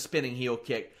with a spinning heel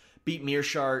kick. Beat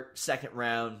Mearshart second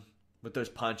round with those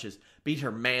punches. Beat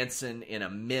Hermanson in a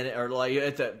minute, or like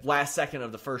at the last second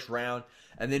of the first round.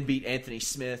 And then beat Anthony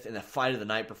Smith in the Fight of the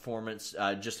Night performance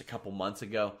just a couple months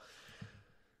ago.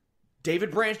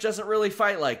 David Branch doesn't really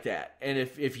fight like that. And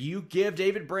if you give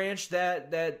David Branch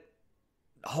that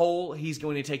hole, he's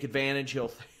going to take advantage.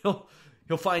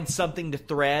 He'll find something to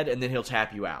thread, and then he'll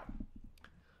tap you out.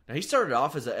 Now, he started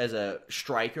off as a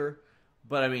striker,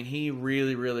 but I mean, he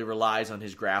really, really relies on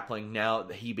his grappling now,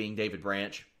 he being David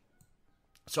Branch.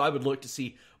 So I would look to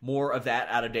see more of that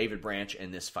out of David Branch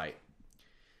in this fight.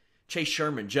 Chase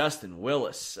Sherman, Justin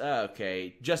Willis.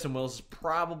 Okay, Justin Willis is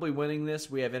probably winning this.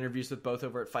 We have interviews with both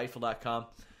over at Fightful.com.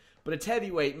 But it's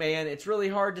heavyweight, man. It's really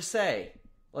hard to say.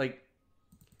 Like,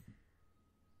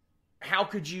 how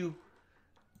can you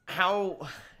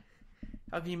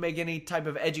make any type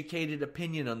of educated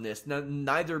opinion on this?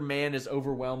 Neither man is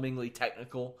overwhelmingly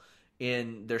technical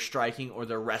in their striking or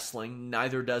their wrestling.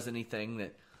 Neither does anything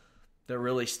that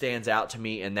really stands out to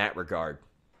me in that regard.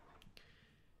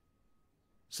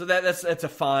 So that's a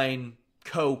fine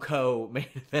main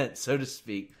event, so to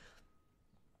speak.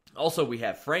 Also, we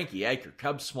have Frankie Edgar,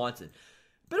 Cub Swanson.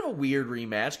 Bit of a weird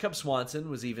rematch. Cub Swanson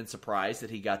was even surprised that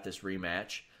he got this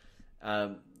rematch.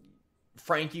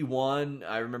 Frankie won,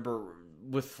 I remember,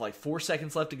 with like 4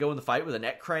 seconds left to go in the fight with a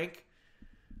neck crank.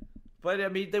 But, I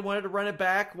mean, they wanted to run it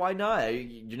back. Why not?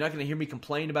 You're not going to hear me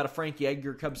complain about a Frankie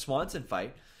Edgar, Cub Swanson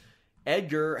fight.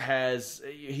 Edgar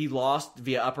he lost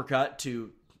via uppercut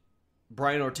to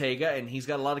Brian Ortega, and he's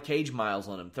got a lot of cage miles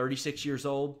on him. 36 years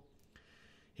old.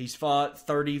 He's fought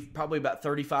probably about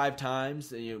 35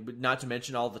 times. Not to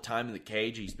mention all the time in the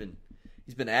cage. He's been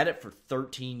at it for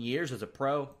 13 years as a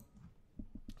pro.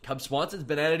 Cub Swanson's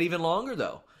been at it even longer,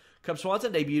 though. Cub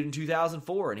Swanson debuted in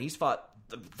 2004, and he's fought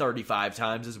 35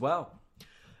 times as well.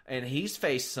 And he's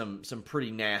faced some pretty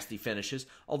nasty finishes,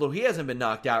 although he hasn't been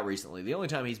knocked out recently. The only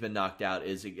time he's been knocked out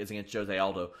is against Jose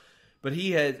Aldo. But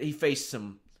he faced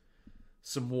some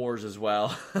wars as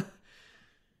well.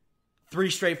 3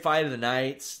 straight fight of the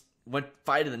nights. Went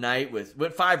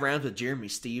 5 rounds with Jeremy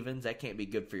Stevens. That can't be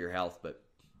good for your health, but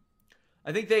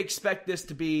I think they expect this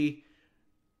to be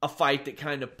a fight that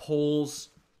kind of pulls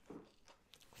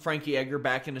Frankie Edgar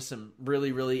back into some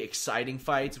really, really exciting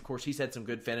fights. Of course, he's had some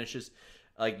good finishes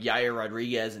like Yair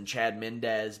Rodriguez and Chad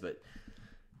Mendez, but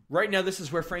right now this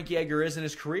is where Frankie Edgar is in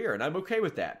his career, and I'm okay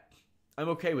with that.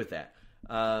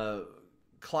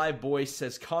 Clive Boyce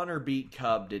says, Conor beat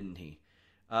Cub, didn't he?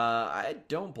 I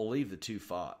don't believe the two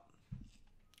fought.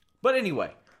 But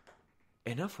anyway,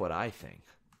 enough what I think.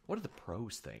 What do the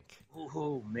pros think?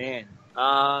 Oh, man.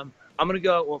 I'm going to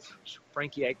go, well,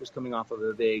 Frankie Edgar's coming off of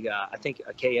a big, I think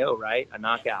a KO, right? A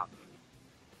knockout.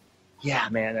 Yeah,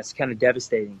 man, that's kind of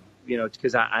devastating,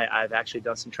 because I've actually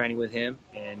done some training with him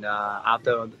and out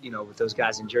there, with those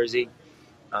guys in Jersey.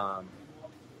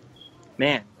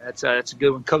 Man, that's a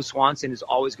good one. Cub Swanson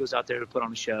always goes out there to put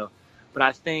on a show. But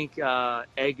I think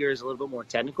Edgar is a little bit more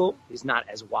technical. He's not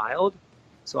as wild.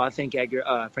 So I think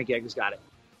Frankie Edgar's got it.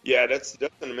 Yeah, that's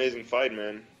an amazing fight,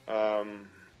 man.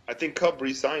 I think Cub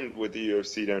re-signed with the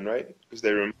UFC then, right? Because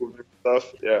they removed their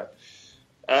stuff. Yeah.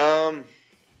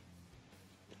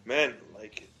 Man,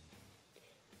 like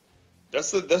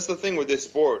that's the thing with this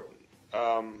sport.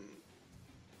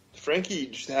 Frankie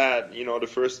just had, the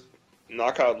first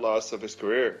knockout loss of his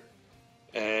career,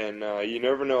 and you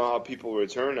never know how people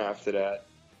return after that.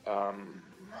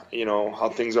 How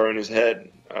things are in his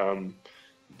head.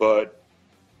 But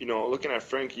looking at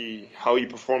Frankie, how he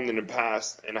performed in the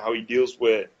past and how he deals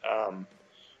with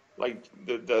like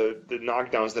the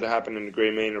knockdowns that happened in the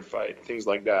Gray Maynard fight, things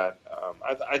like that.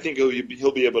 I think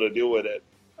he'll be able to deal with it.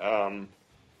 I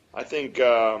think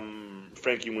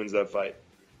Frankie wins that fight.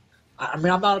 I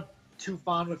mean, I'm not too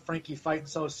fond with Frankie fighting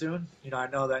so soon. I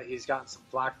know that he's gotten some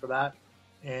flack for that,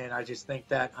 and I just think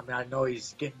that, I know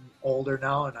he's getting older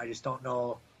now, and I just don't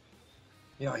know.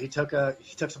 He took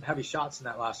some heavy shots in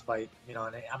that last fight.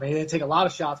 And he didn't take a lot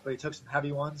of shots, but he took some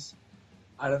heavy ones.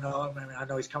 I don't know. I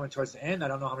know he's coming towards the end. I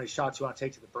don't know how many shots you want to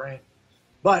take to the brain,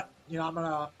 but I'm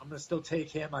gonna still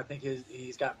take him. I think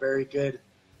he's got very good.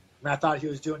 I thought he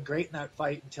was doing great in that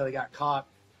fight until he got caught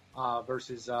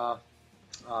versus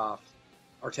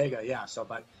Ortega. Yeah. So,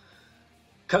 but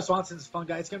Cub Swanson's a fun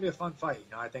guy. It's gonna be a fun fight.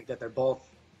 I think that they're both.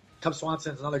 Cub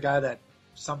Swanson's another guy that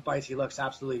some fights he looks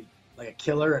absolutely like a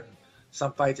killer, and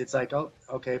some fights it's like, oh,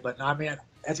 okay, but no,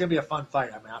 it's gonna be a fun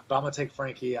fight. But I'm gonna take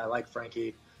Frankie. I like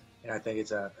Frankie, and I think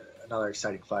it's another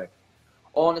exciting fight.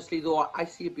 Honestly, though, I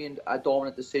see it being a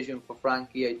dominant decision for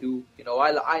Frankie. I do.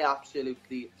 I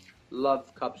absolutely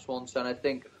love Cub Swanson. I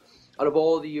think out of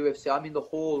all the UFC, the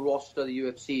whole roster of the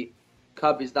UFC,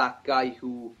 Cub is that guy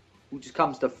who just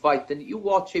comes to fight. And you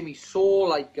watch him, he's so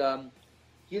like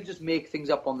he'll just make things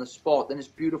up on the spot, and it's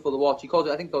beautiful to watch. I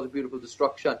think it calls it beautiful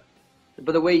destruction.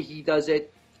 But the way he does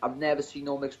it, I've never seen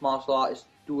no mixed martial artist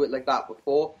do it like that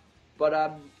before.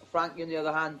 But Frankie, on the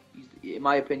other hand, in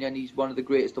my opinion, he's one of the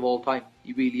greatest of all time.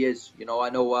 He really is. I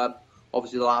know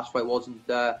obviously the last fight wasn't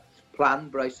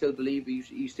planned, but I still believe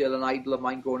he's still an idol of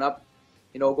mine growing up.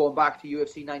 Going back to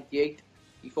UFC 98,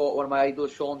 he fought one of my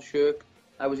idols, Sean Shirk.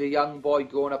 I was a young boy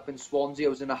growing up in Swansea. I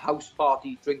was in a house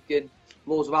party drinking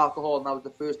loads of alcohol, and that was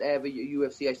the first ever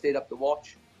UFC I stayed up to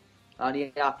watch. And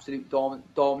he absolutely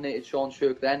dominated Sean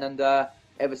Shirk then, and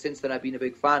ever since then I've been a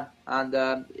big fan.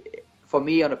 And for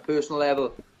me, on a personal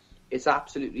level, it's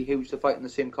absolutely huge to fight in the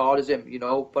same card as him,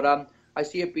 But I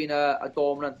see it being a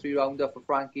dominant 3-rounder for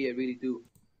Frankie, I really do.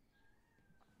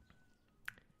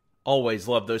 Always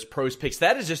love those pros picks.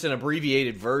 That is just an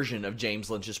abbreviated version of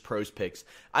James Lynch's pros picks.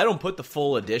 I don't put the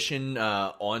full edition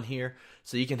on here,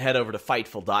 so you can head over to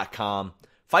Fightful.com,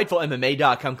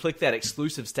 FightfulMMA.com, click that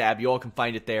exclusives tab. You all can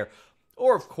find it there.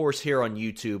 Or, of course, here on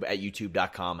YouTube at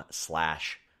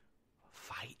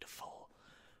youtube.com/Fightful.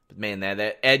 But, man,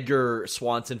 that Edgar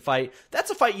Swanson fight, that's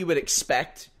a fight you would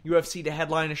expect UFC to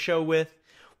headline a show with.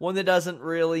 One that doesn't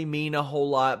really mean a whole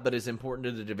lot, but is important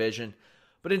to the division.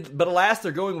 But alas,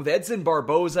 they're going with Edson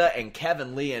Barboza and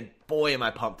Kevin Lee, and boy, am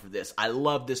I pumped for this. I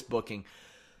love this booking.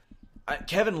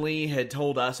 Kevin Lee had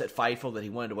told us at Fightful that he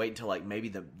wanted to wait until like maybe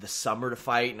the summer to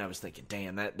fight, and I was thinking,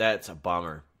 damn, that's a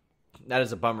bummer. That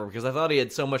is a bummer because I thought he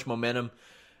had so much momentum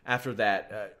after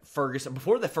that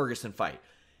before the Ferguson fight.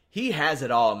 he has it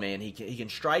all, man. He can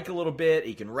strike a little bit.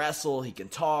 He can wrestle. He can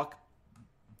talk.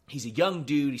 He's a young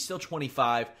dude. He's still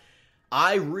 25.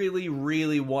 I really,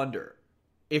 really wonder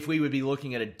if we would be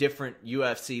looking at a different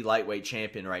UFC lightweight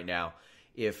champion right now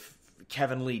if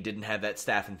Kevin Lee didn't have that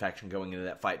staph infection going into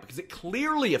that fight, because it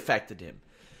clearly affected him.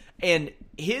 And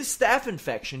his staph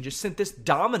infection just sent this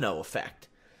domino effect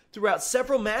throughout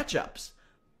several matchups.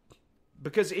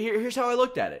 Because here's how I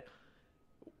looked at it.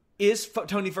 Is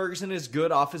Tony Ferguson as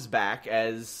good off his back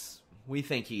as we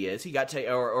think he is? He got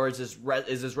or is his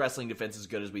wrestling defense as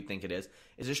good as we think it is?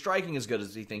 Is his striking as good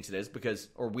as he thinks it is?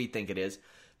 Or we think it is?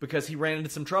 Because he ran into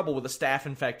some trouble with a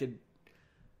staph-infected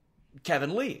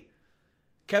Kevin Lee.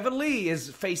 Kevin Lee is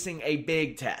facing a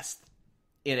big test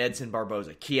in Edson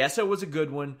Barboza. Chiesa was a good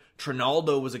one.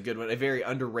 Trinaldo was a good one. A very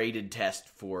underrated test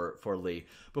for Lee.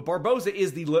 But Barboza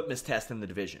is the litmus test in the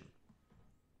division.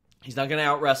 He's not going to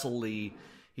out-wrestle Lee.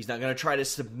 He's not going to try to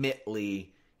submit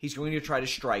Lee. He's going to try to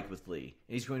strike with Lee.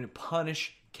 And he's going to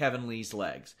punish Kevin Lee's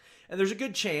legs. And there's a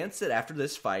good chance that after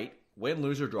this fight, win,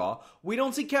 lose, or draw, we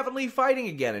don't see Kevin Lee fighting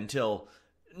again until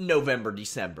November,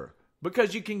 December.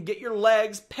 Because you can get your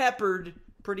legs peppered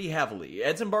pretty heavily.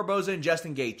 Edson Barboza and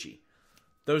Justin Gaethje.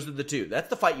 Those are the two. That's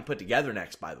the fight you put together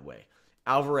next, by the way.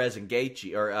 Alvarez and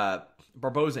Gaethje, or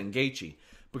Barboza and Gaethje.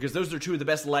 Because those are two of the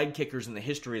best leg kickers in the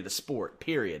history of the sport,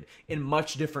 period. In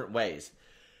much different ways.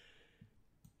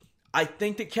 I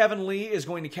think that Kevin Lee is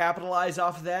going to capitalize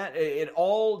off of that. It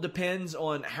all depends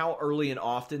on how early and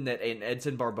often that an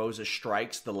Edson Barboza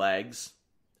strikes the legs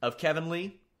of Kevin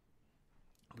Lee.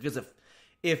 Because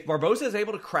if Barboza is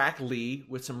able to crack Lee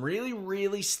with some really,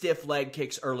 really stiff leg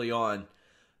kicks early on,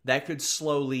 that could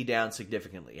slow Lee down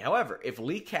significantly. However, if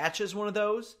Lee catches one of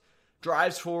those,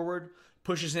 drives forward,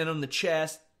 pushes in on the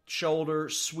chest, shoulder,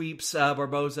 sweeps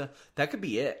Barboza, that could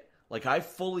be it. Like, I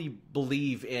fully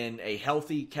believe in a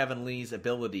healthy Kevin Lee's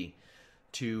ability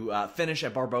to finish a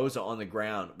Barboza on the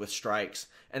ground with strikes.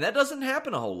 And that doesn't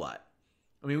happen a whole lot.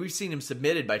 I mean, we've seen him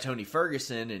submitted by Tony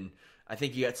Ferguson, and I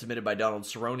think he got submitted by Donald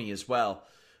Cerrone as well.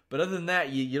 But other than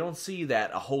that, you don't see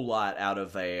that a whole lot out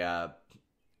of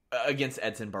against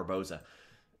Edson Barboza.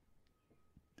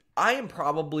 I am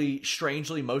probably,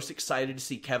 strangely, most excited to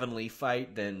see Kevin Lee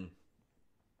fight than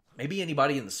maybe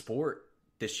anybody in the sport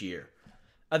this year.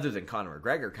 Other than Conor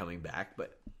McGregor coming back,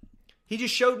 but he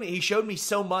just showed me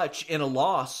so much in a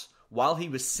loss while he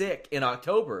was sick in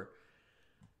October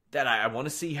that I want to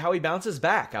see how he bounces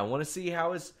back. I want to see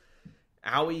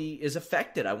how he is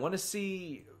affected. I want to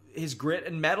see his grit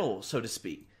and mettle, so to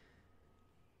speak.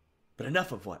 But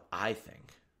enough of what I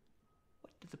think.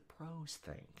 What do the pros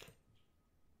think?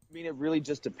 I mean, it really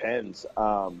just depends.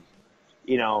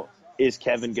 Is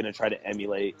Kevin going to try to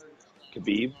emulate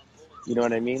Khabib? You know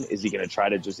what I mean? Is he going to try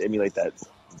to just emulate that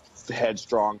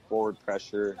headstrong forward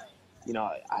pressure?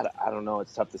 I don't know.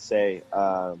 It's tough to say.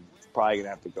 Probably going to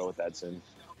have to go with Edson.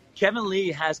 Kevin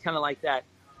Lee has kind of like that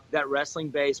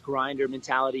wrestling-based grinder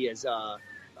mentality as,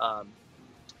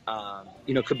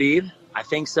 Khabib. I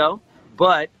think so.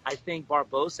 But I think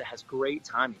Barboza has great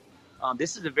timing.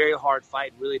 This is a very hard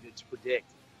fight, really, to predict.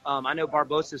 I know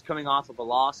Barboza is coming off of a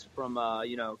loss from,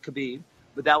 Khabib,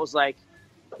 but that was like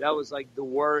the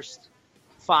worst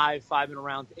five in a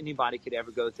round anybody could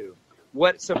ever go through.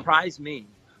 What surprised me,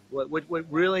 what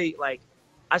really, like,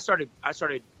 I started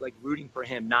like rooting for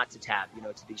him not to tap,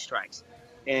 to these strikes.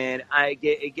 And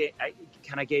it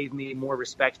kind of gave me more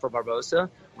respect for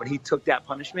Barboza when he took that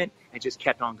punishment and just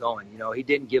kept on going. He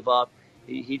didn't give up.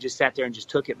 He just sat there and just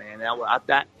took it, man.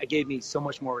 That gave me so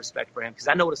much more respect for him, because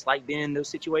I know what it's like being in those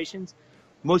situations.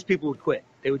 Most people would quit.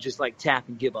 They would just like tap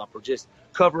and give up, or just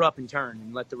cover up and turn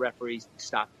and let the referee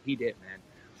stop. He did,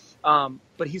 man.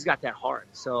 But he's got that heart.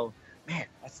 So, man,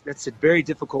 that's a very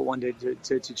difficult one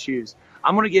to choose.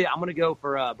 I'm gonna go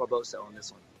for Barboza on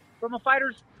this one. From a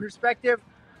fighter's perspective,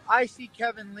 I see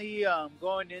Kevin Lee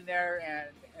going in there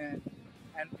and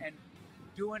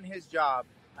doing his job.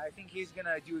 I think he's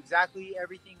gonna do exactly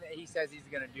everything that he says he's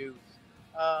gonna do.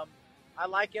 I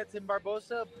like Edson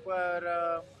Barboza, but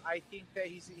I think that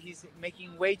he's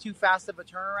making way too fast of a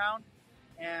turnaround,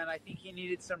 and I think he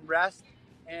needed some rest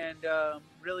and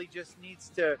really just needs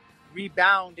to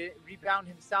rebound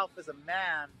himself as a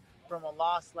man from a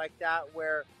loss like that,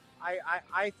 where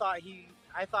I thought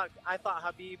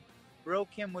Khabib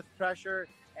broke him with pressure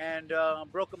and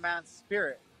broke a man's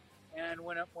spirit. And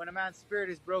when a man's spirit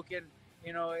is broken,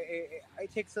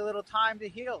 it takes a little time to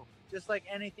heal, just like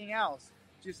anything else.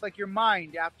 Just like your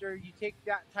mind, after you take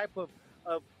that type of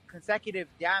consecutive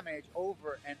damage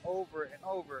over and over and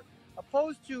over,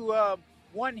 opposed to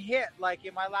one hit, like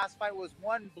in my last fight was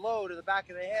one blow to the back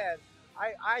of the head.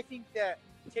 I think that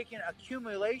taking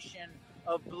accumulation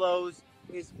of blows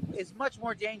is much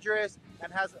more dangerous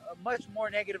and has a much more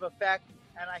negative effect.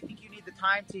 And I think you need the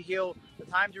time to heal, the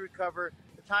time to recover,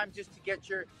 the time just to get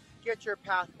your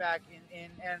path back.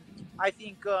 And I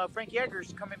think Frankie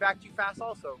Edgar's coming back too fast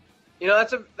also. You know,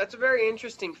 that's a very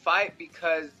interesting fight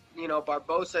because, you know,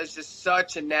 Barbosa is just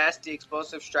such a nasty,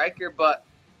 explosive striker. But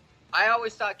I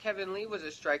always thought Kevin Lee was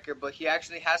a striker, but he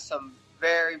actually has some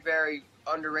very, very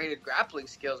underrated grappling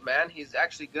skills, man. He's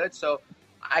actually good. So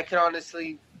I could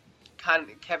honestly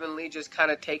Kevin Lee just kind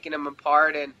of taking him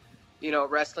apart and, you know,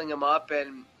 wrestling him up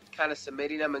and kind of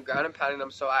submitting him and ground and pounding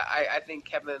him. So I think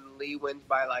Kevin Lee wins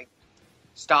by, like,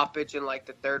 stoppage in, like,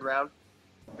 the third round.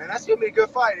 Man, that's going to be a good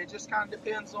fight. It just kind of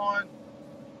depends on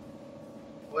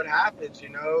what happens, you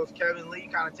know. If Kevin Lee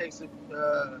kind of takes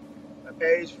a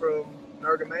page from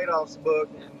Nurmagomedov's book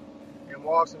and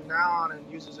walks him down and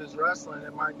uses his wrestling,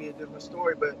 it might be a different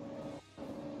story. But,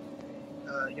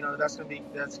 you know, that's going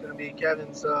to be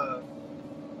Kevin's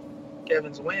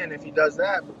win if he does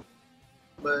that.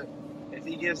 But if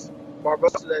he gives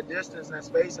Barbosa that distance and that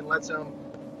space and lets him,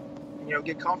 you know,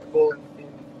 get comfortable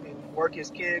and work his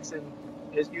kicks and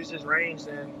use his range,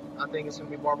 then I think it's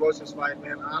going to be Barbosa's fight,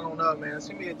 man. I don't know, man. It's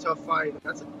going to be a tough fight.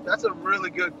 That's a really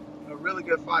good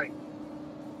fight.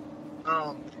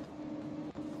 Man,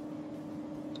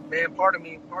 they're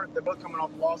both coming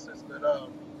off losses, but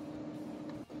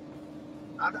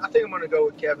I think I'm going to go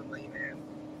with Kevin Lee, man.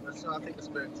 I think it's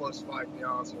been a close fight, to be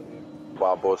honest with you.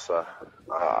 Barbosa.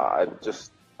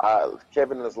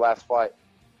 Kevin in his last fight.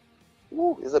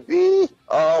 Ooh, is a B.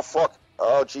 Oh, fuck.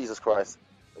 Oh, Jesus Christ.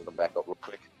 I'm going to back up real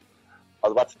quick. I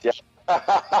was about to...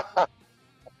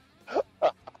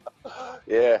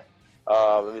 Yeah.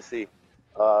 Let me see.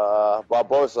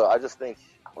 Barbosa, I just think,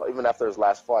 even after his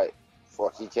last fight,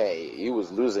 he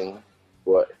was losing,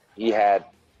 but he had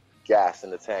gas in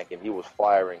the tank, and he was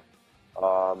firing.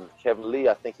 Kevin Lee,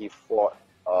 I think he fought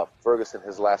Ferguson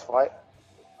his last fight.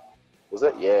 Was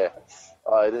it? Yeah.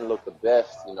 It didn't look the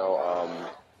best, you know.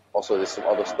 Also, there's some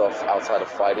other stuff outside of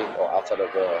fighting or outside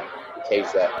of the cage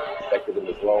that affected him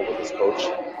as well with his coach.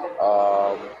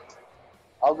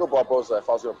 I'll go Barbosa if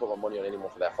I was going to put my money on anyone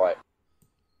for that fight.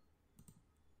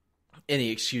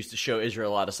 Any excuse to show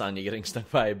Israel Adesanya getting stung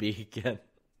by a bee again.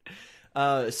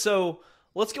 So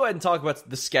let's go ahead and talk about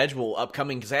the schedule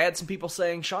upcoming, because I had some people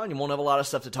saying, Sean, you won't have a lot of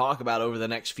stuff to talk about over the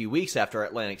next few weeks after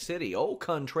Atlantic City. Au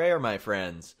contraire, my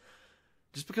friends.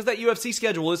 Just because that UFC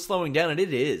schedule is slowing down, and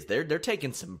it is. They're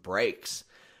taking some breaks.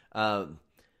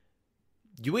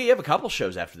 We have a couple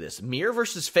shows after this. Mir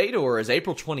versus Fedor is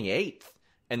April 28th,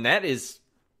 and that is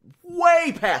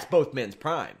way past both men's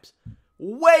primes.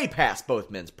 Way past both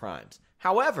men's primes.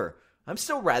 However, I'm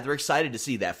still rather excited to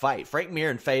see that fight. Frank Mir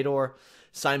and Fedor,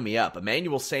 sign me up.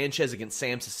 Emmanuel Sanchez against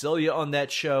Sam Sicilia on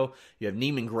that show. You have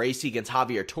Neiman Gracie against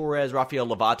Javier Torres. Rafael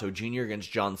Lovato Jr.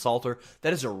 against John Salter.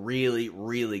 That is a really,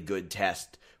 really good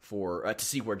test for to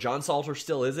see where John Salter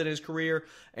still is in his career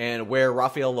and where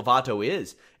Rafael Lovato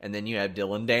is. And then you have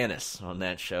Dylan Dennis on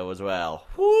that show as well.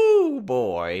 Whoo,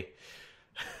 boy.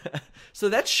 So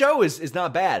that show is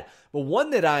not bad. But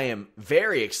one that I am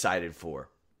very excited for,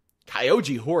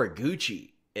 Kyoji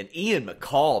Horiguchi and Ian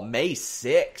McCall, May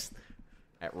 6th.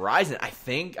 At Ryzen,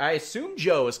 I assume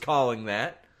Joe is calling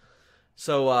that.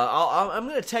 So I'm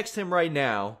going to text him right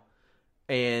now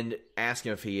and ask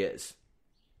him if he is.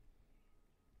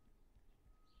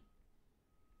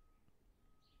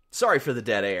 Sorry for the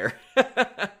dead air.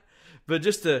 But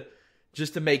just to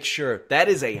make sure, that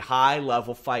is a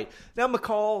high-level fight. Now,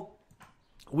 McCall,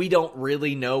 we don't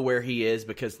really know where he is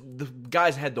because the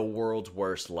guy's had the world's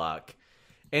worst luck.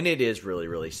 And it is really,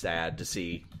 really sad to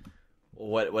see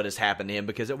what has happened to him,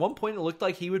 because at one point it looked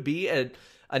like he would be a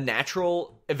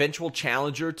natural eventual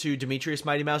challenger to Demetrius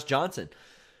Mighty Mouse Johnson.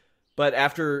 But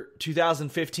after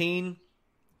 2015,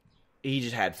 he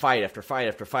just had fight after fight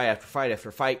after fight after fight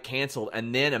after fight canceled.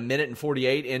 And then a minute and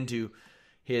 48 into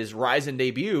his Ryzen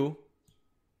debut,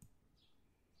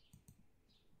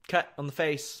 cut on the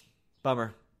face.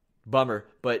 Bummer.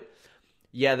 But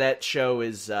yeah, that show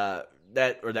is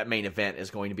that main event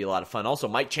is going to be a lot of fun. Also,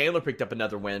 Mike Chandler picked up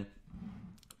another win.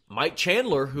 Mike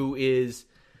Chandler, who is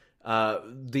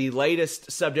the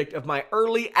latest subject of my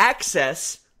early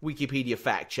access Wikipedia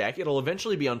fact check. It'll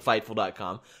eventually be on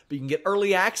Fightful.com, but you can get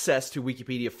early access to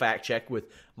Wikipedia fact check with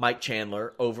Mike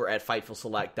Chandler over at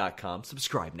FightfulSelect.com.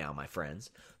 Subscribe now, my friends.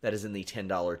 That is in the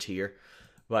 $10 tier.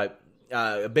 But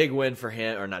a big win for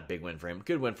him, or not big win for him,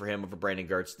 good win for him over Brandon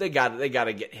Gertz. They got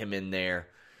to get him in there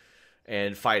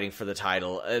and fighting for the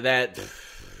title.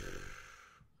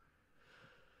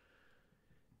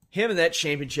 Him and that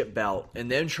championship belt,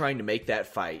 and them trying to make that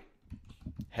fight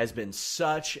has been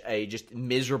such a just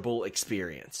miserable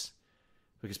experience.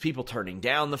 Because people turning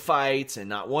down the fights and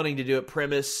not wanting to do it.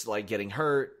 Primus, like, getting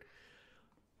hurt.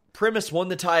 Primus won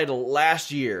the title last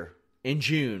year in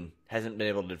June. Hasn't been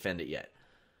able to defend it yet.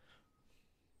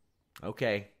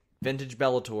 Okay. Vintage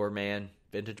Bellator, man.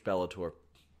 Vintage Bellator.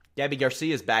 Gabby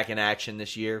Garcia's back in action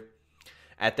this year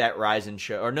at that Ryzen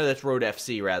show. Or no, that's Road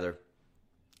FC, rather.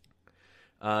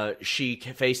 She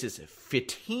faces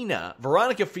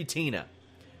Veronica Fitina.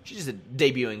 She's a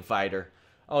debuting fighter.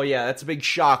 Oh, yeah, that's a big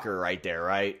shocker right there,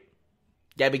 right?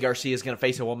 Gabby Garcia is going to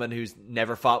face a woman who's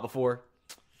never fought before.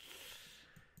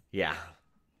 Yeah.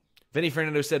 Vinny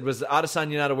Fernando said, was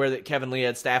Adesanya not aware that Kevin Lee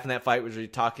had staff in that fight? Was he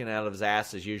talking out of his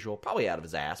ass as usual? Probably out of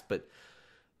his ass, but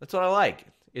that's what I like.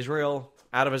 Israel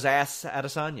out of his ass,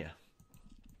 Adesanya.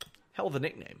 Hell of a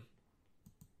nickname.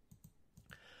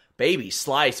 Baby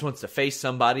Slice wants to face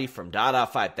somebody from Dada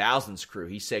 5000's crew.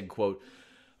 He said, quote,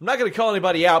 I'm not going to call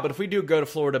anybody out, but if we do go to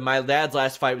Florida, my dad's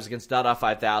last fight was against Dada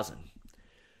 5000.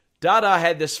 Dada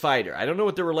had this fighter. I don't know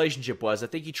what their relationship was. I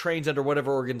think he trains under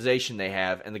whatever organization they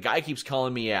have, and the guy keeps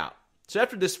calling me out. So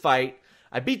after this fight,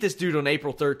 I beat this dude on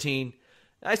April 13.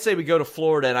 I say we go to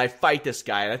Florida and I fight this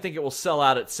guy, and I think it will sell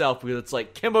out itself because it's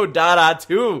like Kimbo Dada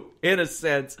 2, in a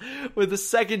sense, with the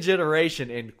second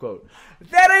generation, end quote.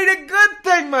 That ain't a good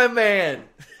thing, my man.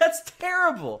 That's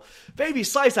terrible. Baby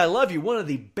Slice, I love you. One of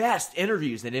the best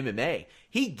interviews in MMA.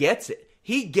 He gets it.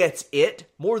 He gets it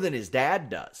more than his dad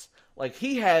does. Like,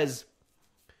 he has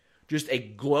just a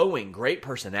glowing, great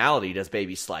personality, does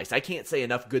Baby Slice. I can't say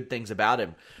enough good things about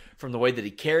him. From the way that he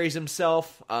carries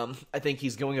himself, I think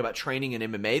he's going about training in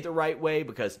MMA the right way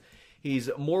because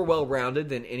he's more well-rounded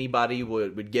than anybody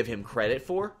would give him credit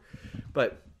for.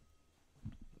 But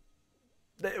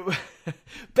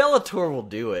Bellator will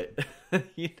do it.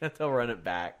 They'll run it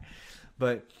back.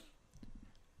 But,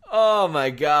 oh my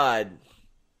God.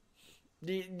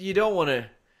 You don't want to...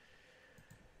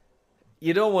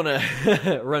 You don't want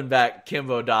to run back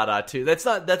Kimbo Dada too. That's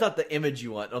not the image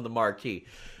you want on the marquee.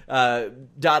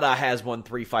 Dada has won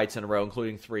 3 fights in a row,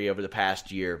 including 3 over the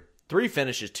past year. 3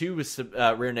 finishes, 2 with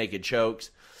rear naked chokes,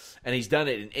 and he's done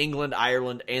it in England,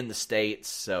 Ireland, and the States.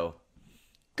 So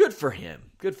good for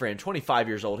him. Good for him. 25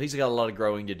 years old. He's got a lot of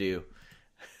growing to do.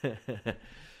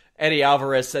 Eddie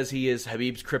Alvarez says he is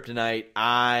Khabib's kryptonite.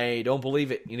 I don't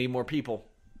believe it. You need more people.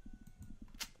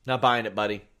 Not buying it,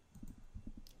 buddy.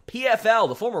 PFL,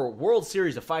 the former World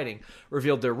Series of Fighting,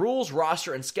 revealed their rules,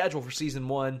 roster, and schedule for Season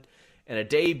 1, and a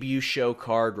debut show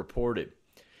card reported.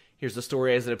 Here's the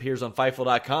story as it appears on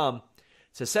Fightful.com. It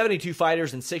says 72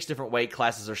 fighters in 6 different weight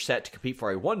classes are set to compete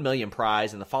for a $1 million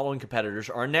prize, and the following competitors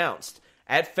are announced.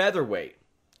 At featherweight,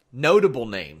 notable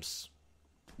names.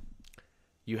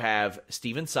 You have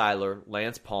Steven Siler,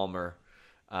 Lance Palmer,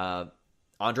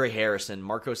 Andre Harrison,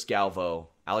 Marcos Galvo,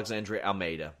 Alexandre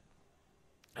Almeida.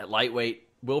 At lightweight,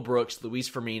 Will Brooks, Luis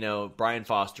Firmino, Brian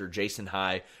Foster, Jason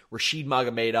High, Rashid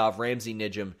Magomedov, Ramsey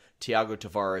Nijam, Thiago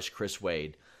Tavares, Chris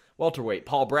Wade. Welterweight,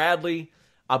 Paul Bradley,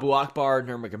 Abu Akbar,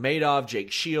 Nurmagomedov,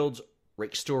 Jake Shields,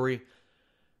 Rick Story,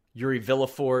 Yuri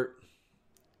Villafort,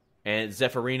 and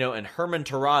Zeffirino and Herman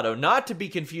Torrado, not to be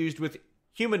confused with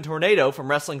Human Tornado from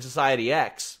Wrestling Society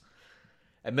X.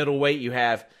 At middleweight, you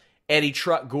have Eddie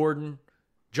Truck Gordon,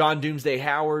 John Doomsday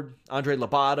Howard, Andre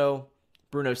Lobato,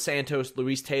 Bruno Santos,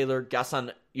 Luis Taylor,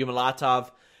 Gaston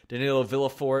Umalatov, Danilo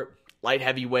Villafort. Light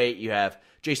heavyweight, you have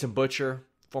Jason Butcher,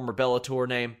 former Bellator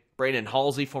name, Brandon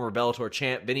Halsey, former Bellator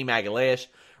champ, Vinny Magalhaes,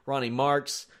 Ronnie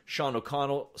Marks, Sean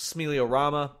O'Connell, Smilio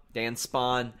Rama, Dan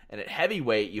Spahn. And at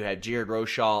heavyweight, you have Jared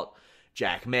Rosholt,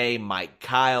 Jack May, Mike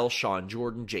Kyle, Sean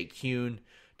Jordan, Jake Hune,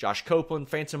 Josh Copeland,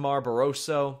 Fantomar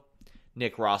Barroso,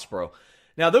 Nick Rossborough.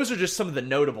 Now, those are just some of the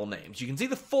notable names. You can see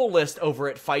the full list over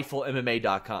at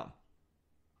FightfulMMA.com.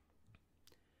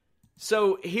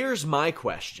 So here's my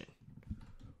question.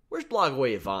 Where's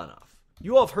Blagoy Ivanov?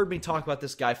 You all have heard me talk about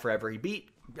this guy forever. He beat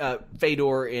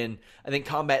Fedor in, I think,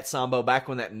 Combat Sambo back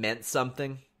when that meant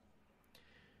something.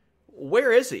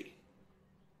 Where is he?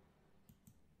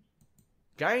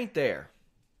 Guy ain't there.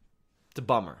 It's a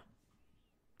bummer.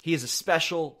 He is a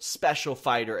special, special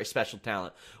fighter, a special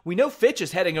talent. We know Fitch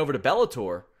is heading over to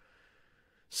Bellator.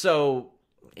 So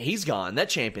he's gone. That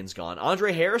champion's gone.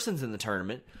 Andre Harrison's in the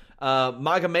tournament.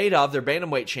 Magomedov, their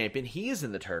bantamweight champion, he is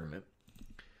in the tournament.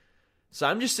 So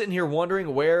I'm just sitting here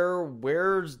wondering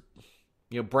where's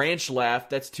Branch left.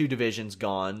 That's 2 divisions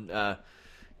gone.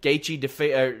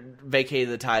 Gaethje vacated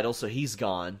the title, so he's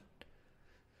gone.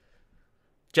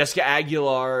 Jessica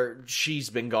Aguilar,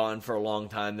 she's been gone for a long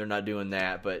time. They're not doing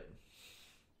that. But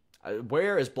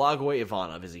where is Blagoy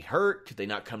Ivanov? Is he hurt? Could they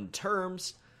not come to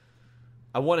terms?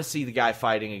 I want to see the guy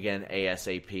fighting again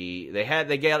ASAP.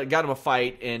 They got him a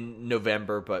fight in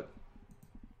November, but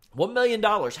 $1 million.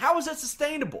 How is that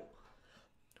sustainable?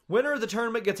 Winner of the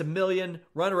tournament gets $1 million,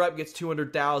 runner-up gets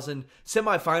 $200,000,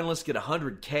 semifinalists get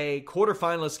 $100K,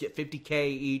 quarterfinalists get $50K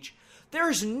each.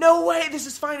 There's no way this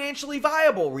is financially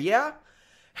viable, yeah?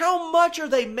 How much are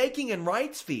they making in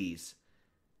rights fees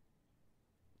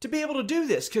to be able to do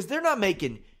this? Because they're not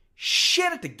making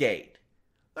shit at the gate.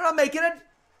 They're not making a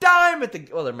dime at the...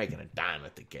 Well, they're making a dime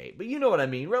at the gate, but you know what I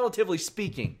mean. Relatively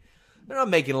speaking, they're not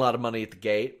making a lot of money at the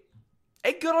gate.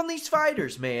 Ain't good on these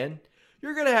fighters, man.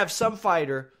 You're going to have some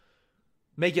fighter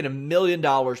making $1 million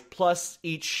plus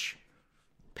each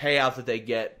payout that they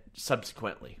get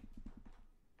subsequently.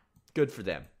 Good for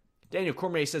them. Daniel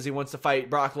Cormier says he wants to fight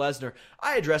Brock Lesnar.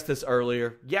 I addressed this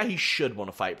earlier. Yeah, he should want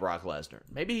to fight Brock Lesnar.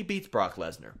 Maybe he beats Brock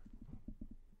Lesnar.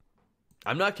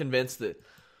 I'm not convinced that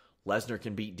Lesnar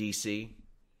can beat DC.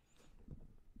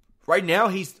 Right now,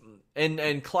 he's...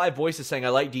 And Clive Boyce is saying, I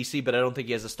like DC, but I don't think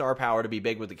he has the star power to be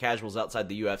big with the casuals outside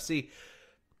the UFC.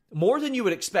 More than you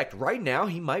would expect. Right now,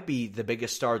 he might be the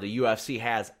biggest star the UFC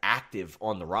has active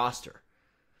on the roster.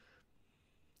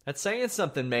 That's saying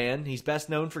something, man. He's best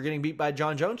known for getting beat by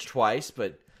John Jones twice,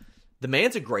 but the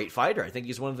man's a great fighter. I think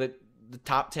he's one of the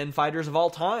top 10 fighters of all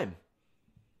time.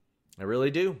 I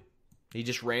really do. He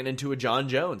just ran into a John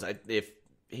Jones. If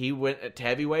he went to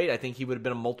heavyweight, I think he would have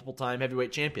been a multiple-time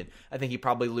heavyweight champion. I think he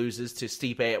probably loses to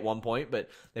Stipe at one point, but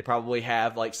they probably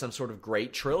have like some sort of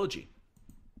great trilogy.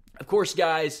 Of course,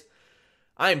 guys,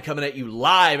 I am coming at you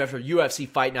live after UFC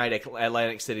Fight Night at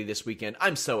Atlantic City this weekend.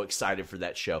 I'm so excited for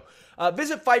that show.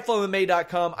 Visit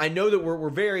FightfulMMA.com. I know that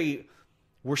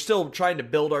we're still trying to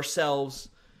build ourselves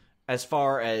as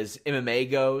far as MMA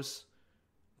goes,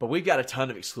 but we've got a ton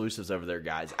of exclusives over there,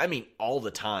 guys. I mean, all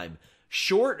the time.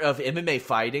 Short of MMA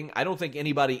fighting, I don't think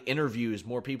anybody interviews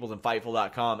more people than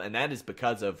Fightful.com, and that is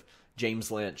because of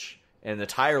James Lynch and the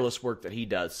tireless work that he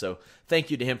does. So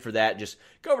thank you to him for that. Just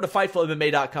go over to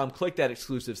FightfulMMA.com, click that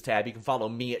exclusives tab. You can follow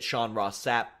me at Sean Ross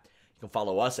Sapp. You can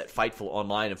follow us at Fightful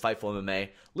Online and Fightful MMA.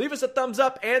 Leave us a thumbs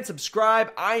up and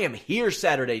subscribe. I am here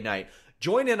Saturday night.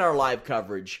 Join in our live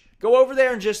coverage. Go over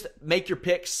there and just make your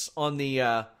picks on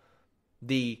the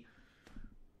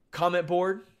comment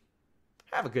board.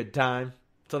 Have a good time.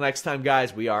 Until next time,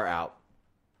 guys, we are out.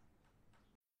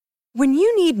 When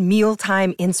you need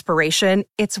mealtime inspiration,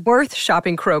 it's worth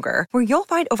shopping Kroger, where you'll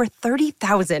find over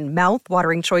 30,000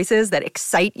 mouth-watering choices that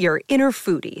excite your inner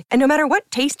foodie. And no matter what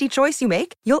tasty choice you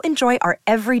make, you'll enjoy our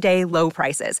everyday low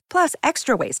prices, plus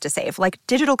extra ways to save, like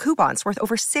digital coupons worth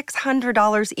over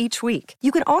 $600 each week.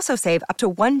 You can also save up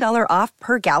to $1 off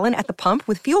per gallon at the pump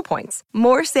with fuel points.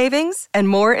 More savings and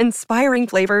more inspiring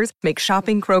flavors make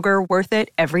shopping Kroger worth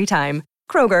it every time.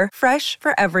 Kroger, fresh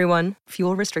for everyone.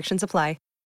 Fuel restrictions apply.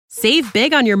 Save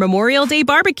big on your Memorial Day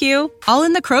barbecue, all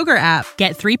in the Kroger app.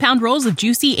 Get 3-pound rolls of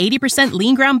juicy 80%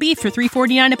 lean ground beef for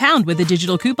 $3.49 a pound with a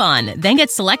digital coupon. Then get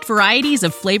select varieties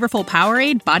of flavorful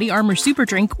Powerade, Body Armor Super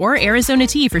Drink, or Arizona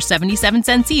tea for 77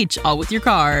 cents each, all with your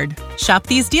card. Shop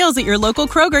these deals at your local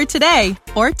Kroger today,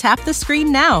 or tap the screen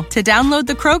now to download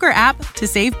the Kroger app to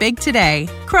save big today.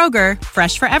 Kroger,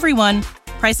 fresh for everyone.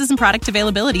 Prices and product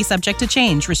availability subject to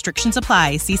change. Restrictions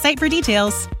apply. See site for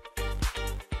details.